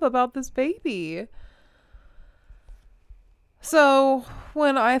love about this baby? So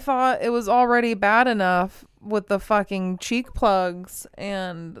when I thought it was already bad enough with the fucking cheek plugs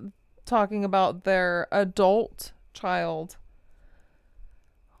and talking about their adult child,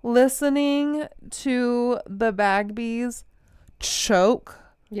 listening to the Bagbies choke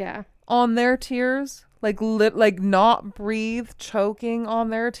on their tears, like not breathe, choking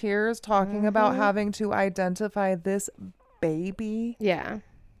on their tears, talking about having to identify this baby. Yeah.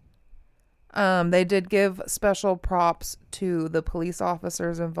 They did give special props to the police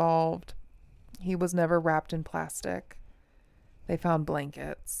officers involved. He was never wrapped in plastic. They found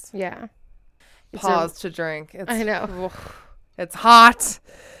blankets. Yeah. Pause to drink. I know. It's hot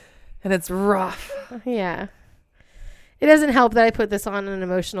and it's rough. Yeah. It doesn't help that I put this on an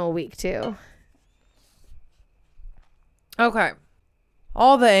emotional week too. Okay.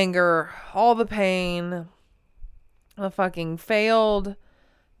 All the anger, all the pain, the fucking failed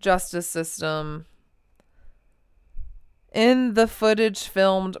justice system. In the footage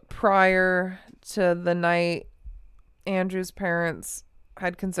filmed prior to the night, Andrew's parents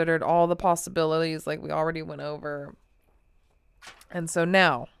had considered all the possibilities, like we already went over. And so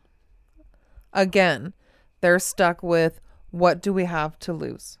now, again, they're stuck with, what do we have to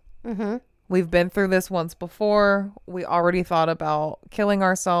lose? Mm-hmm. We've been through this once before. We already thought about killing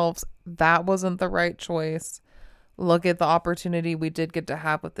ourselves. That wasn't the right choice. Look at the opportunity we did get to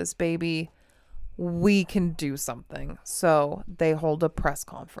have with this baby. We can do something. So they hold a press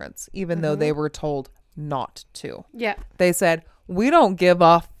conference, even though they were told not to. Yeah. They said, we don't give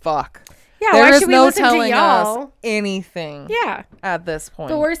a fuck. Yeah, there why is should we no listen to telling y'all? us anything. Yeah. At this point.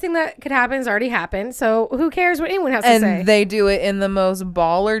 The worst thing that could happen has already happened. So who cares what anyone has to say? And they do it in the most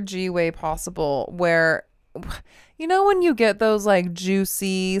baller G way possible, where, you know, when you get those like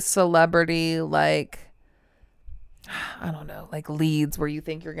juicy celebrity, like, I don't know, like leads where you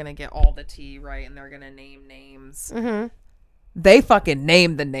think you're going to get all the tea right and they're going to name names. Mm-hmm. They fucking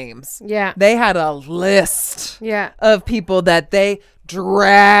named the names. Yeah. They had a list Yeah. of people that they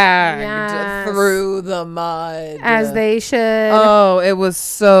dragged through the mud. As they should. Oh, it was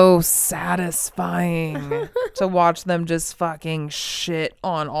so satisfying to watch them just fucking shit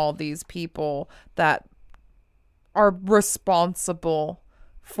on all these people that are responsible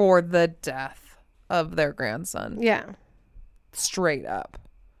for the death of their grandson. Yeah. Straight up.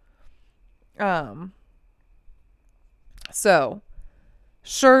 So,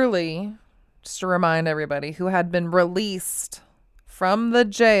 Shirley, just to remind everybody, who had been released from the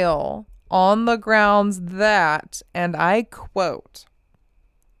jail on the grounds that, and I quote,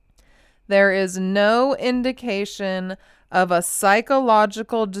 there is no indication of a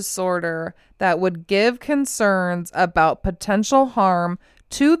psychological disorder that would give concerns about potential harm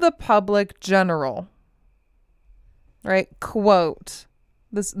to the public general. Right? Quote.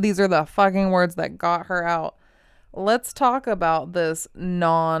 These are the fucking words that got her out. Let's talk about this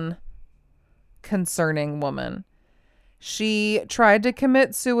non-concerning woman. She tried to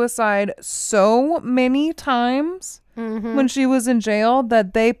commit suicide so many times when she was in jail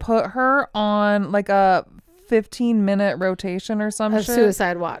that they put her on like a 15-minute rotation or some shit.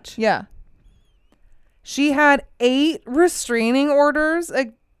 Suicide watch. Yeah. She had 8 restraining orders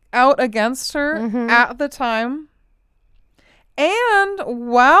out against her at the time. And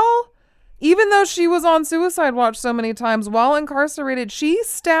even though she was on suicide watch so many times while incarcerated, she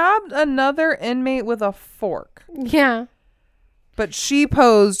stabbed another inmate with a fork. Yeah. But she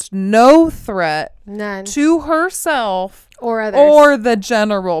posed no threat None. to herself Or others. or the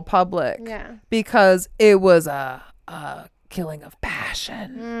general public. Yeah. Because it was a killing of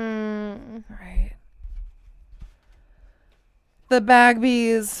passion. Right. The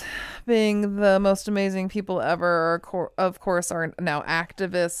Bagbies, being the most amazing people ever, of course, are now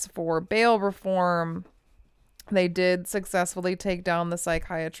activists for bail reform. They did successfully take down the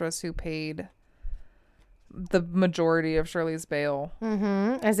psychiatrist who paid the majority of Shirley's bail.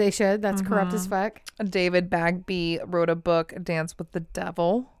 As they should. That's corrupt as fuck. David Bagby wrote a book, Dance with the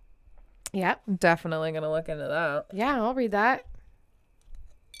Devil. Yeah. Definitely going to look into that. Yeah, I'll read that.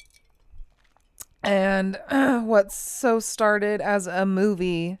 And what so started as a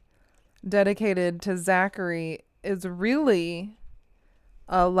movie dedicated to Zachary is really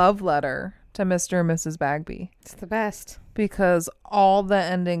a love letter to Mr. and Mrs. Bagby. It's the best. Because all the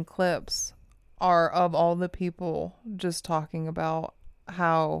ending clips are of all the people just talking about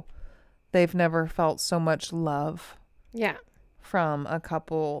how they've never felt so much love. Yeah. From a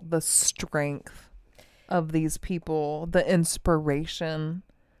couple, the strength of these people, the inspiration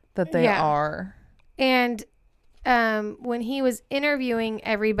that they are. And when he was interviewing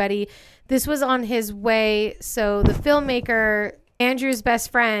everybody, this was on his way. So the filmmaker, Andrew's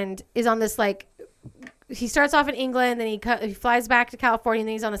best friend, is on this, like, he starts off in England, then he flies back to California, and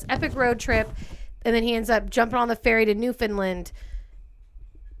then he's on this epic road trip, and then he ends up jumping on the ferry to Newfoundland.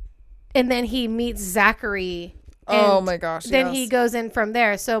 And then he meets Zachary. Oh my gosh. Then he goes in from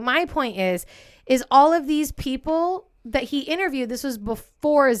there. So my point is all of these people that he interviewed, this was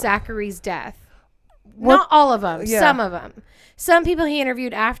before Zachary's death. Not all of them. Some of them. Some people he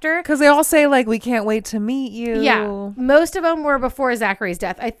interviewed after. Because they all say, like, we can't wait to meet you. Yeah. Most of them were before Zachary's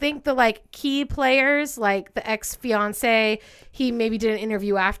death. I think the, like, key players, like the ex-fiance, he maybe did an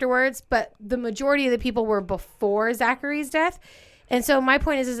interview afterwards. But the majority of the people were before Zachary's death. And so my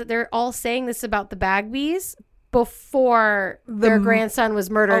point is that they're all saying this about the Bagbies before their grandson was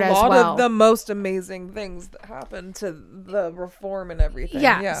murdered as well. A lot of the most amazing things that happened to the reform and everything.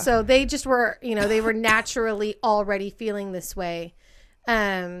 Yeah. So they just were, they were naturally already feeling this way.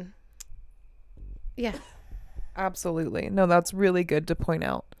 Yeah. Absolutely. No, that's really good to point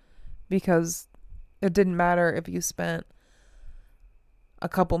out, because it didn't matter if you spent a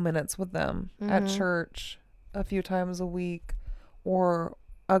couple minutes with them at church a few times a week or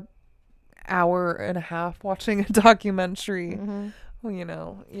a hour and a half watching a documentary.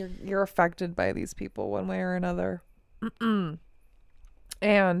 Well, you're affected by these people one way or another.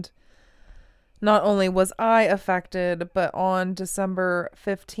 And not only was I affected, but on December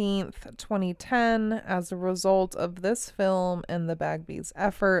 15th, 2010, as a result of this film and the Bagby's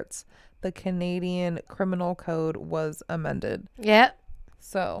efforts, the Canadian Criminal Code was amended. Yep.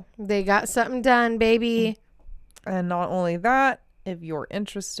 So they got something done, baby. And not only that, if you're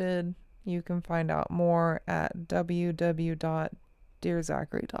interested, you can find out more at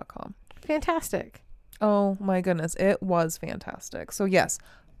www.dearzachary.com. Fantastic. Oh my goodness, it was fantastic. So yes,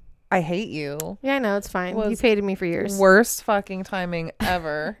 I hate you. Yeah, I know, it's fine. You hated me for years. Worst fucking timing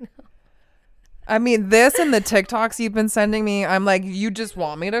ever. I mean, this and the TikToks you've been sending me, I'm like, you just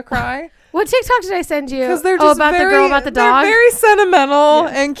want me to cry? What TikTok did I send you? Because they're just about the girl about the dog? They're very sentimental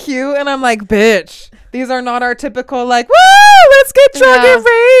and cute. And I'm like, bitch, these are not our typical, like, woo, let's get drunk and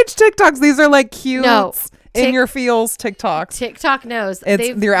rage TikToks. These are like cute. No. In your feels TikToks. TikTok knows.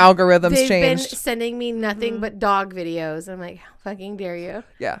 It's their algorithms they've changed. Been sending me nothing but dog videos. I'm like, how fucking dare you?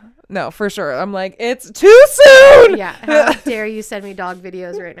 Yeah. No, for sure. I'm like, it's too soon. Yeah. How dare you send me dog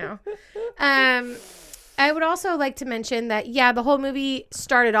videos right now? I would also like to mention that, yeah, the whole movie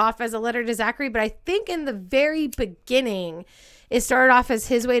started off as a letter to Zachary, but I think in the very beginning, it started off as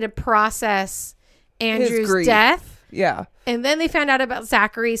his way to process Andrew's death. Yeah. And then they found out about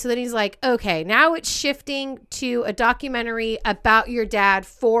Zachary. So then he's like, okay, now it's shifting to a documentary about your dad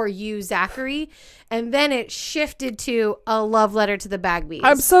for you, Zachary. And then it shifted to a love letter to the Bagby's.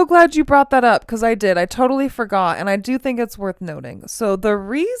 I'm so glad you brought that up because I did. I totally forgot. And I do think it's worth noting. So the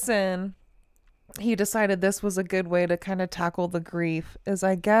reason he decided this was a good way to kind of tackle the grief is,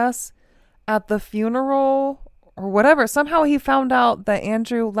 I guess, at the funeral or whatever, somehow he found out that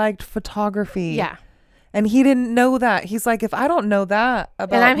Andrew liked photography. Yeah. And he didn't know that. He's like, if I don't know that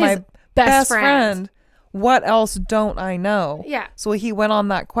about my best friend, what else don't I know? Yeah. So he went on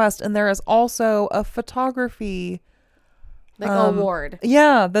that quest. And there is also a photography award.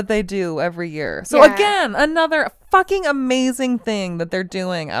 Yeah, that they do every year. So again, another fucking amazing thing that they're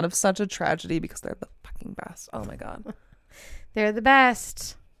doing out of such a tragedy because they're the fucking best. Oh my God. They're the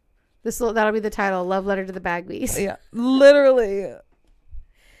best. That'll be the title, Love Letter to the Bagby's. Yeah, literally.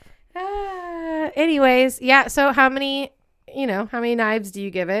 Anyways, yeah. So how many knives do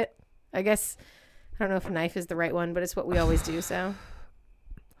you give it? I guess I don't know if knife is the right one, but it's what we always do. So,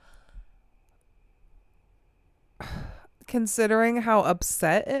 considering how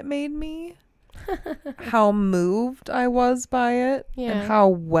upset it made me, how moved I was by it, and how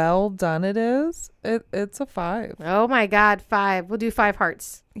well done it is, it's a 5. Oh my God, 5. We'll do 5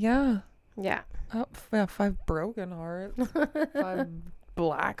 hearts. Yeah. Yeah. Oh, yeah, 5 broken hearts. 5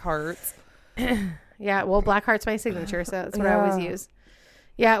 black hearts. Yeah, well, black heart's my signature, so that's what I always use.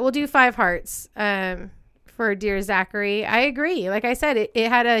 Yeah, we'll do 5 hearts for Dear Zachary. I agree. Like I said, it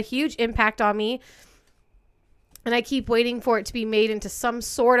had a huge impact on me, and I keep waiting for it to be made into some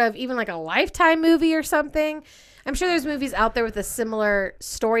sort of, even like a Lifetime movie or something. I'm sure there's movies out there with a similar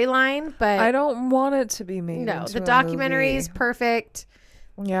storyline, but I don't want it to be made. No, the documentary is perfect.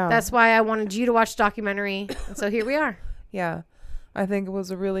 Yeah, that's why I wanted you to watch the documentary, and so here we are. Yeah. I think it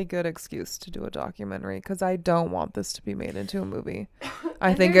was a really good excuse to do a documentary because I don't want this to be made into a movie.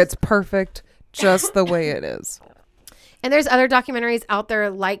 I think it's perfect just the way it is. And there's other documentaries out there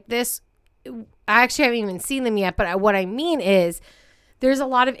like this. I actually haven't even seen them yet, but what I mean is there's a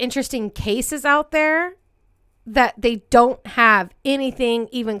lot of interesting cases out there that they don't have anything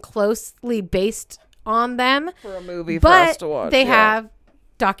even closely based on them. For a movie for us to watch. They have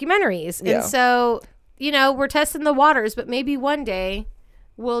documentaries. Yeah. And so, we're testing the waters, but maybe one day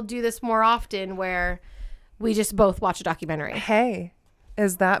we'll do this more often where we just both watch a documentary. Hey,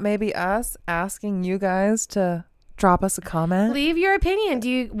 is that maybe us asking you guys to drop us a comment? Leave your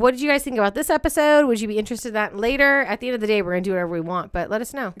opinion. What did you guys think about this episode? Would you be interested in that later? At the end of the day, we're going to do whatever we want, but let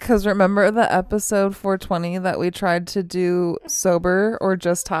us know. Because remember the episode 420 that we tried to do sober or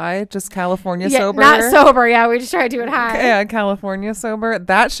just high? Just California sober? Not sober. Yeah, we just tried to do it high. Yeah, California sober.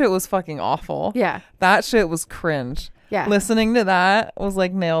 That shit was fucking awful. Yeah. That shit was cringe. Yeah. Listening to that was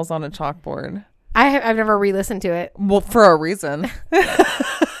like nails on a chalkboard. I've never re-listened to it. Well, for a reason.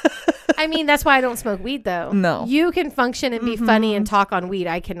 I mean, that's why I don't smoke weed, though. No. You can function and be funny and talk on weed.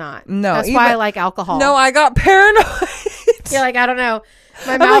 I cannot. No. That's why I like alcohol. No, I got paranoid. You're like, I don't know.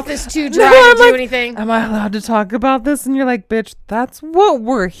 My mouth is too dry to do anything. Am I allowed to talk about this? And you're like, bitch, that's what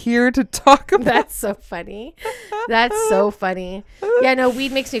we're here to talk about. That's so funny. That's so funny. Yeah, no,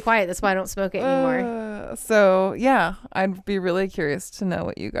 weed makes me quiet. That's why I don't smoke it anymore. So, yeah, I'd be really curious to know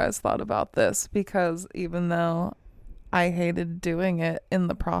what you guys thought about this because even though I hated doing it in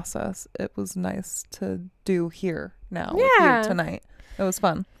the process, it was nice to do here now with you tonight. It was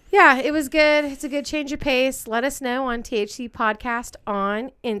fun. Yeah, it was good. It's a good change of pace. Let us know on THC Podcast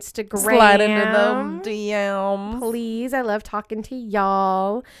on Instagram. Slide into the DMs. Please. I love talking to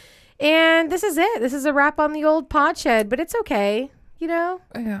y'all. And this is it. This is a wrap on the old pod shed, but it's okay. You know?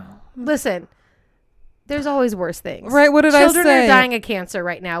 Yeah. Listen, there's always worse things. Right, what did I say? Children are dying of cancer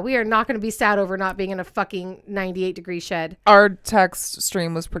right now. We are not going to be sad over not being in a fucking 98-degree shed. Our text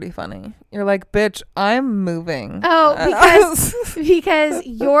stream was pretty funny. You're like, bitch, I'm moving. Oh, because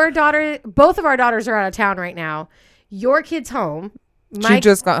your daughter, both of our daughters are out of town right now. Your kid's home. She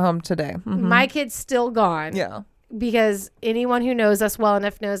just got home today. Mm-hmm. My kid's still gone. Yeah. Because anyone who knows us well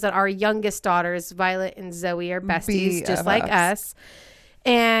enough knows that our youngest daughters, Violet and Zoe, are besties, just like us.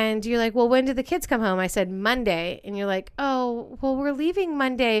 And you're like, well, when did the kids come home? I said Monday. And you're like, oh, well, we're leaving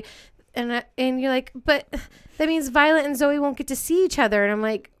Monday. And you're like, but that means Violet and Zoe won't get to see each other. And I'm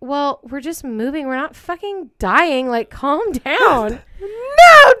like, well, we're just moving. We're not fucking dying. Like, calm down.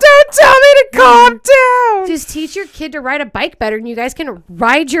 No, don't tell me to calm down. Just teach your kid to ride a bike better and you guys can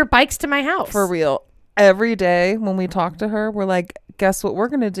ride your bikes to my house. For real. Every day when we talk to her, we're like, guess what we're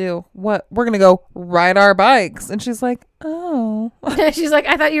going to do? What? We're going to go ride our bikes. And she's like, oh. She's like,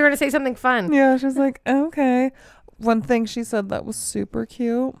 I thought you were going to say something fun. Yeah, she's like, okay. One thing she said that was super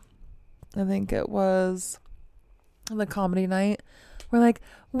cute, I think it was the comedy night. We're like,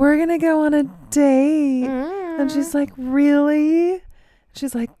 we're going to go on a date. And she's like, really?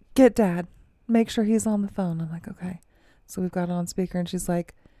 She's like, get dad. Make sure he's on the phone. I'm like, okay. So we've got it on speaker and she's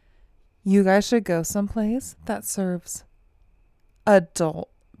like, you guys should go someplace that serves adult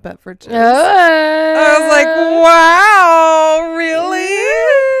beverages. I was like, wow, really?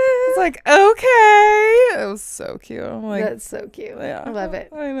 It's like, okay. It was so cute. I'm like, that's so cute. Yeah, I love it.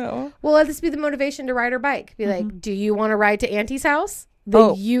 I know. Well, let this be the motivation to ride her bike. Be like, do you want to ride to Auntie's house?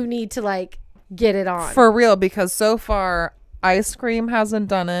 Then you need to like get it on. For real, because so far ice cream hasn't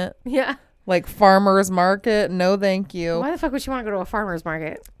done it. Yeah. Like farmer's market, no thank you. Why the fuck would you want to go to a farmer's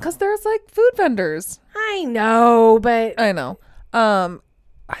market? Because there's like food vendors. I know, but I know. I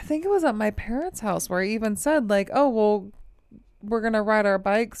think it was at my parents' house where I even said like, oh, well, we're going to ride our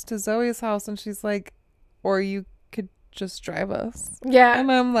bikes to Zoe's house. And she's like, or you could just drive us. Yeah.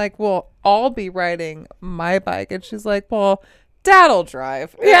 And I'm like, well, I'll be riding my bike. And she's like, well, dad'll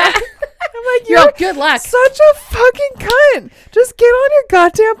drive. Yeah. I'm like, you're good luck. Such a fucking cunt. Just get on your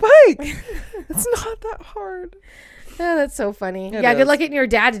goddamn bike. It's not that hard. Oh, that's so funny. It yeah, is. good luck getting your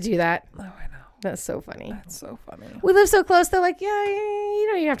dad to do that. Oh, I know. That's so funny. That's so funny. We live so close. They're like, yeah, you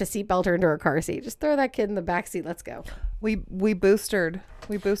don't even have to seatbelt her into her car seat. Just throw that kid in the back seat. Let's go. We boosted.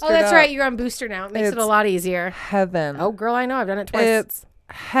 We boosted. Oh, that's up. right. You're on booster now. It makes it a lot easier. Heaven. Oh, girl, I know. I've done it twice. It's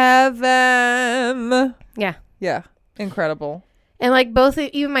heaven. Yeah. Yeah. Incredible. And like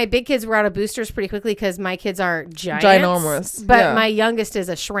even my big kids were out of boosters pretty quickly because my kids are ginormous. But my youngest is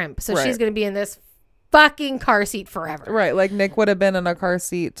a shrimp. So she's going to be in this fucking car seat forever. Right. Like Nick would have been in a car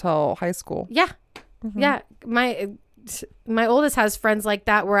seat till high school. Yeah. Mm-hmm. Yeah. My oldest has friends like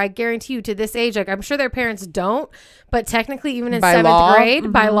that where I guarantee you to this age, like I'm sure their parents don't, but technically even in seventh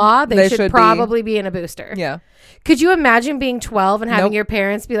grade, by law, they should probably be in a booster. Yeah. Could you imagine being 12 and having your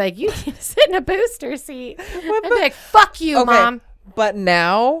parents be like, you need to sit in a booster seat? I'd be like, fuck you, Mom. But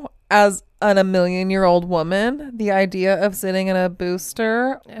now, as a million-year-old woman, the idea of sitting in a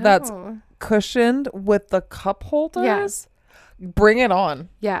booster that's cushioned with the cup holders, bring it on.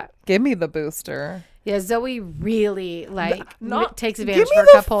 Yeah. Give me the booster. Yeah, Zoe really takes advantage give me of her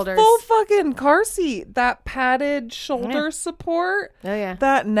the cup holders. Full fucking car seat, that padded shoulder support. Oh yeah,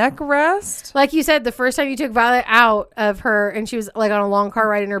 that neck rest. Like you said, the first time you took Violet out of her and she was like on a long car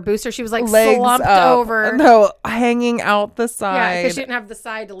ride in her booster, she was like legs slumped over. No, hanging out the side. Yeah, because she didn't have the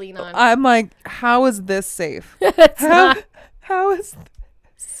side to lean on. I'm like, how is this safe? How is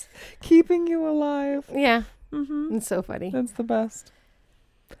this keeping you alive? Yeah, it's so funny. That's the best.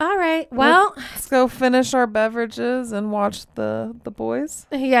 All right. Well, let's go finish our beverages and watch the boys.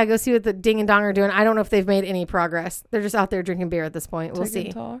 Yeah, go see what the Ding and Dong are doing. I don't know if they've made any progress. They're just out there drinking beer at this point. We'll see.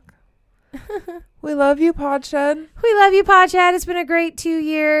 Talk. We love you, Podshed. We love you, Podshed. It's been a great 2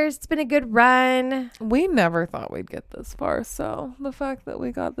 years. It's been a good run. We never thought we'd get this far. So the fact that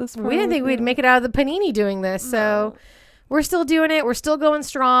we got this far. We didn't think we'd make it out of the panini doing this. So we're still doing it. We're still going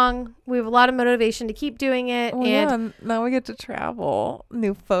strong. We have a lot of motivation to keep doing it. Well, and now we get to travel.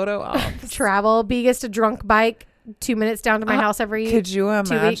 New photo ops. Travel. B gets to drunk bike 2 minutes down to my house every Could you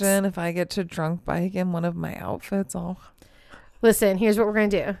imagine if I get to drunk bike in one of my outfits? Listen, here's what we're going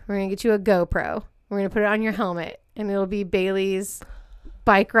to do. We're going to get you a GoPro. We're going to put it on your helmet. And it'll be Bailey's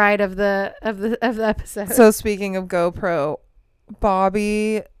bike ride of the episode. So speaking of GoPro,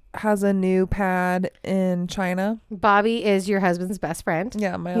 Bobby has a new pad in China. Bobby is your husband's best friend.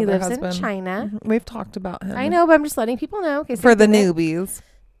 Yeah, my he other lives husband. in China. We've talked about him. I know, but I'm just letting people know. For the newbies.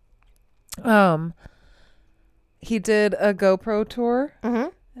 He did a GoPro tour. Mm-hmm.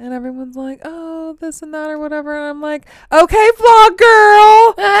 And everyone's like, oh, this and that or whatever. And I'm like, okay, vlog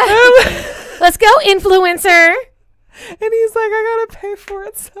girl. Let's go, influencer. And he's like, I got to pay for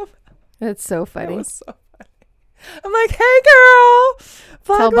it. So That's so funny. It was so funny. I'm like, hey, girl.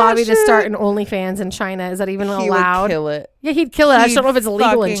 Tell Bobby to start an OnlyFans in China. Is that even allowed? He would kill it. Yeah, he'd kill it. I just don't know if it's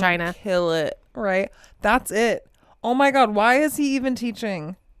illegal in China. Kill it. Right. That's it. Oh, my God. Why is he even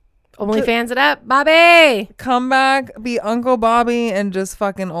teaching? OnlyFans it up, Bobby. Come back, be Uncle Bobby, and just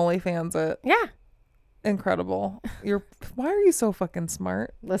fucking OnlyFans it. Yeah. Incredible. Why are you so fucking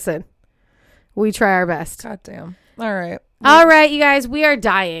smart? Listen, we try our best. God damn. All right. All right, you guys, we are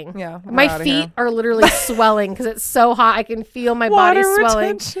dying. Yeah. My feet are literally swelling because it's so hot. I can feel my body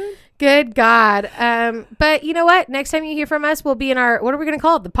swelling. Retention. Good God. But you know what? Next time you hear from us, we'll be in our, what are we going to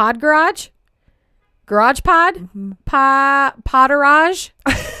call it? The pod garage? Garage pod? Mm-hmm. Poderage?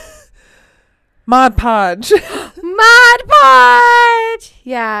 Mod Podge. Mod Podge.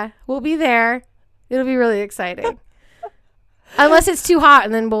 Yeah, we'll be there. It'll be really exciting. Unless it's too hot,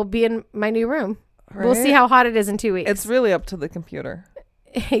 and then we'll be in my new room. Right? We'll see how hot it is in 2 weeks. It's really up to the computer.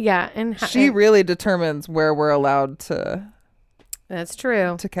 Yeah, and she really determines where we're allowed to. That's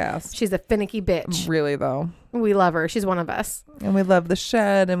true. To cast. She's a finicky bitch. Really, though. We love her. She's one of us. And we love the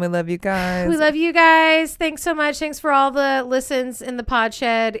shed, and we love you guys. We love you guys. Thanks so much. Thanks for all the listens in the pod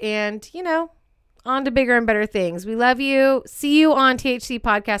shed, and on to bigger and better things. We love you. See you on THC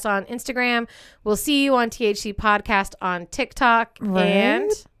Podcast on Instagram. We'll see you on THC Podcast on TikTok. Right?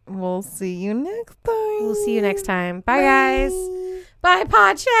 And we'll see you next time. We'll see you next time. Bye. Guys. Bye,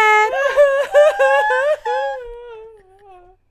 Podshed.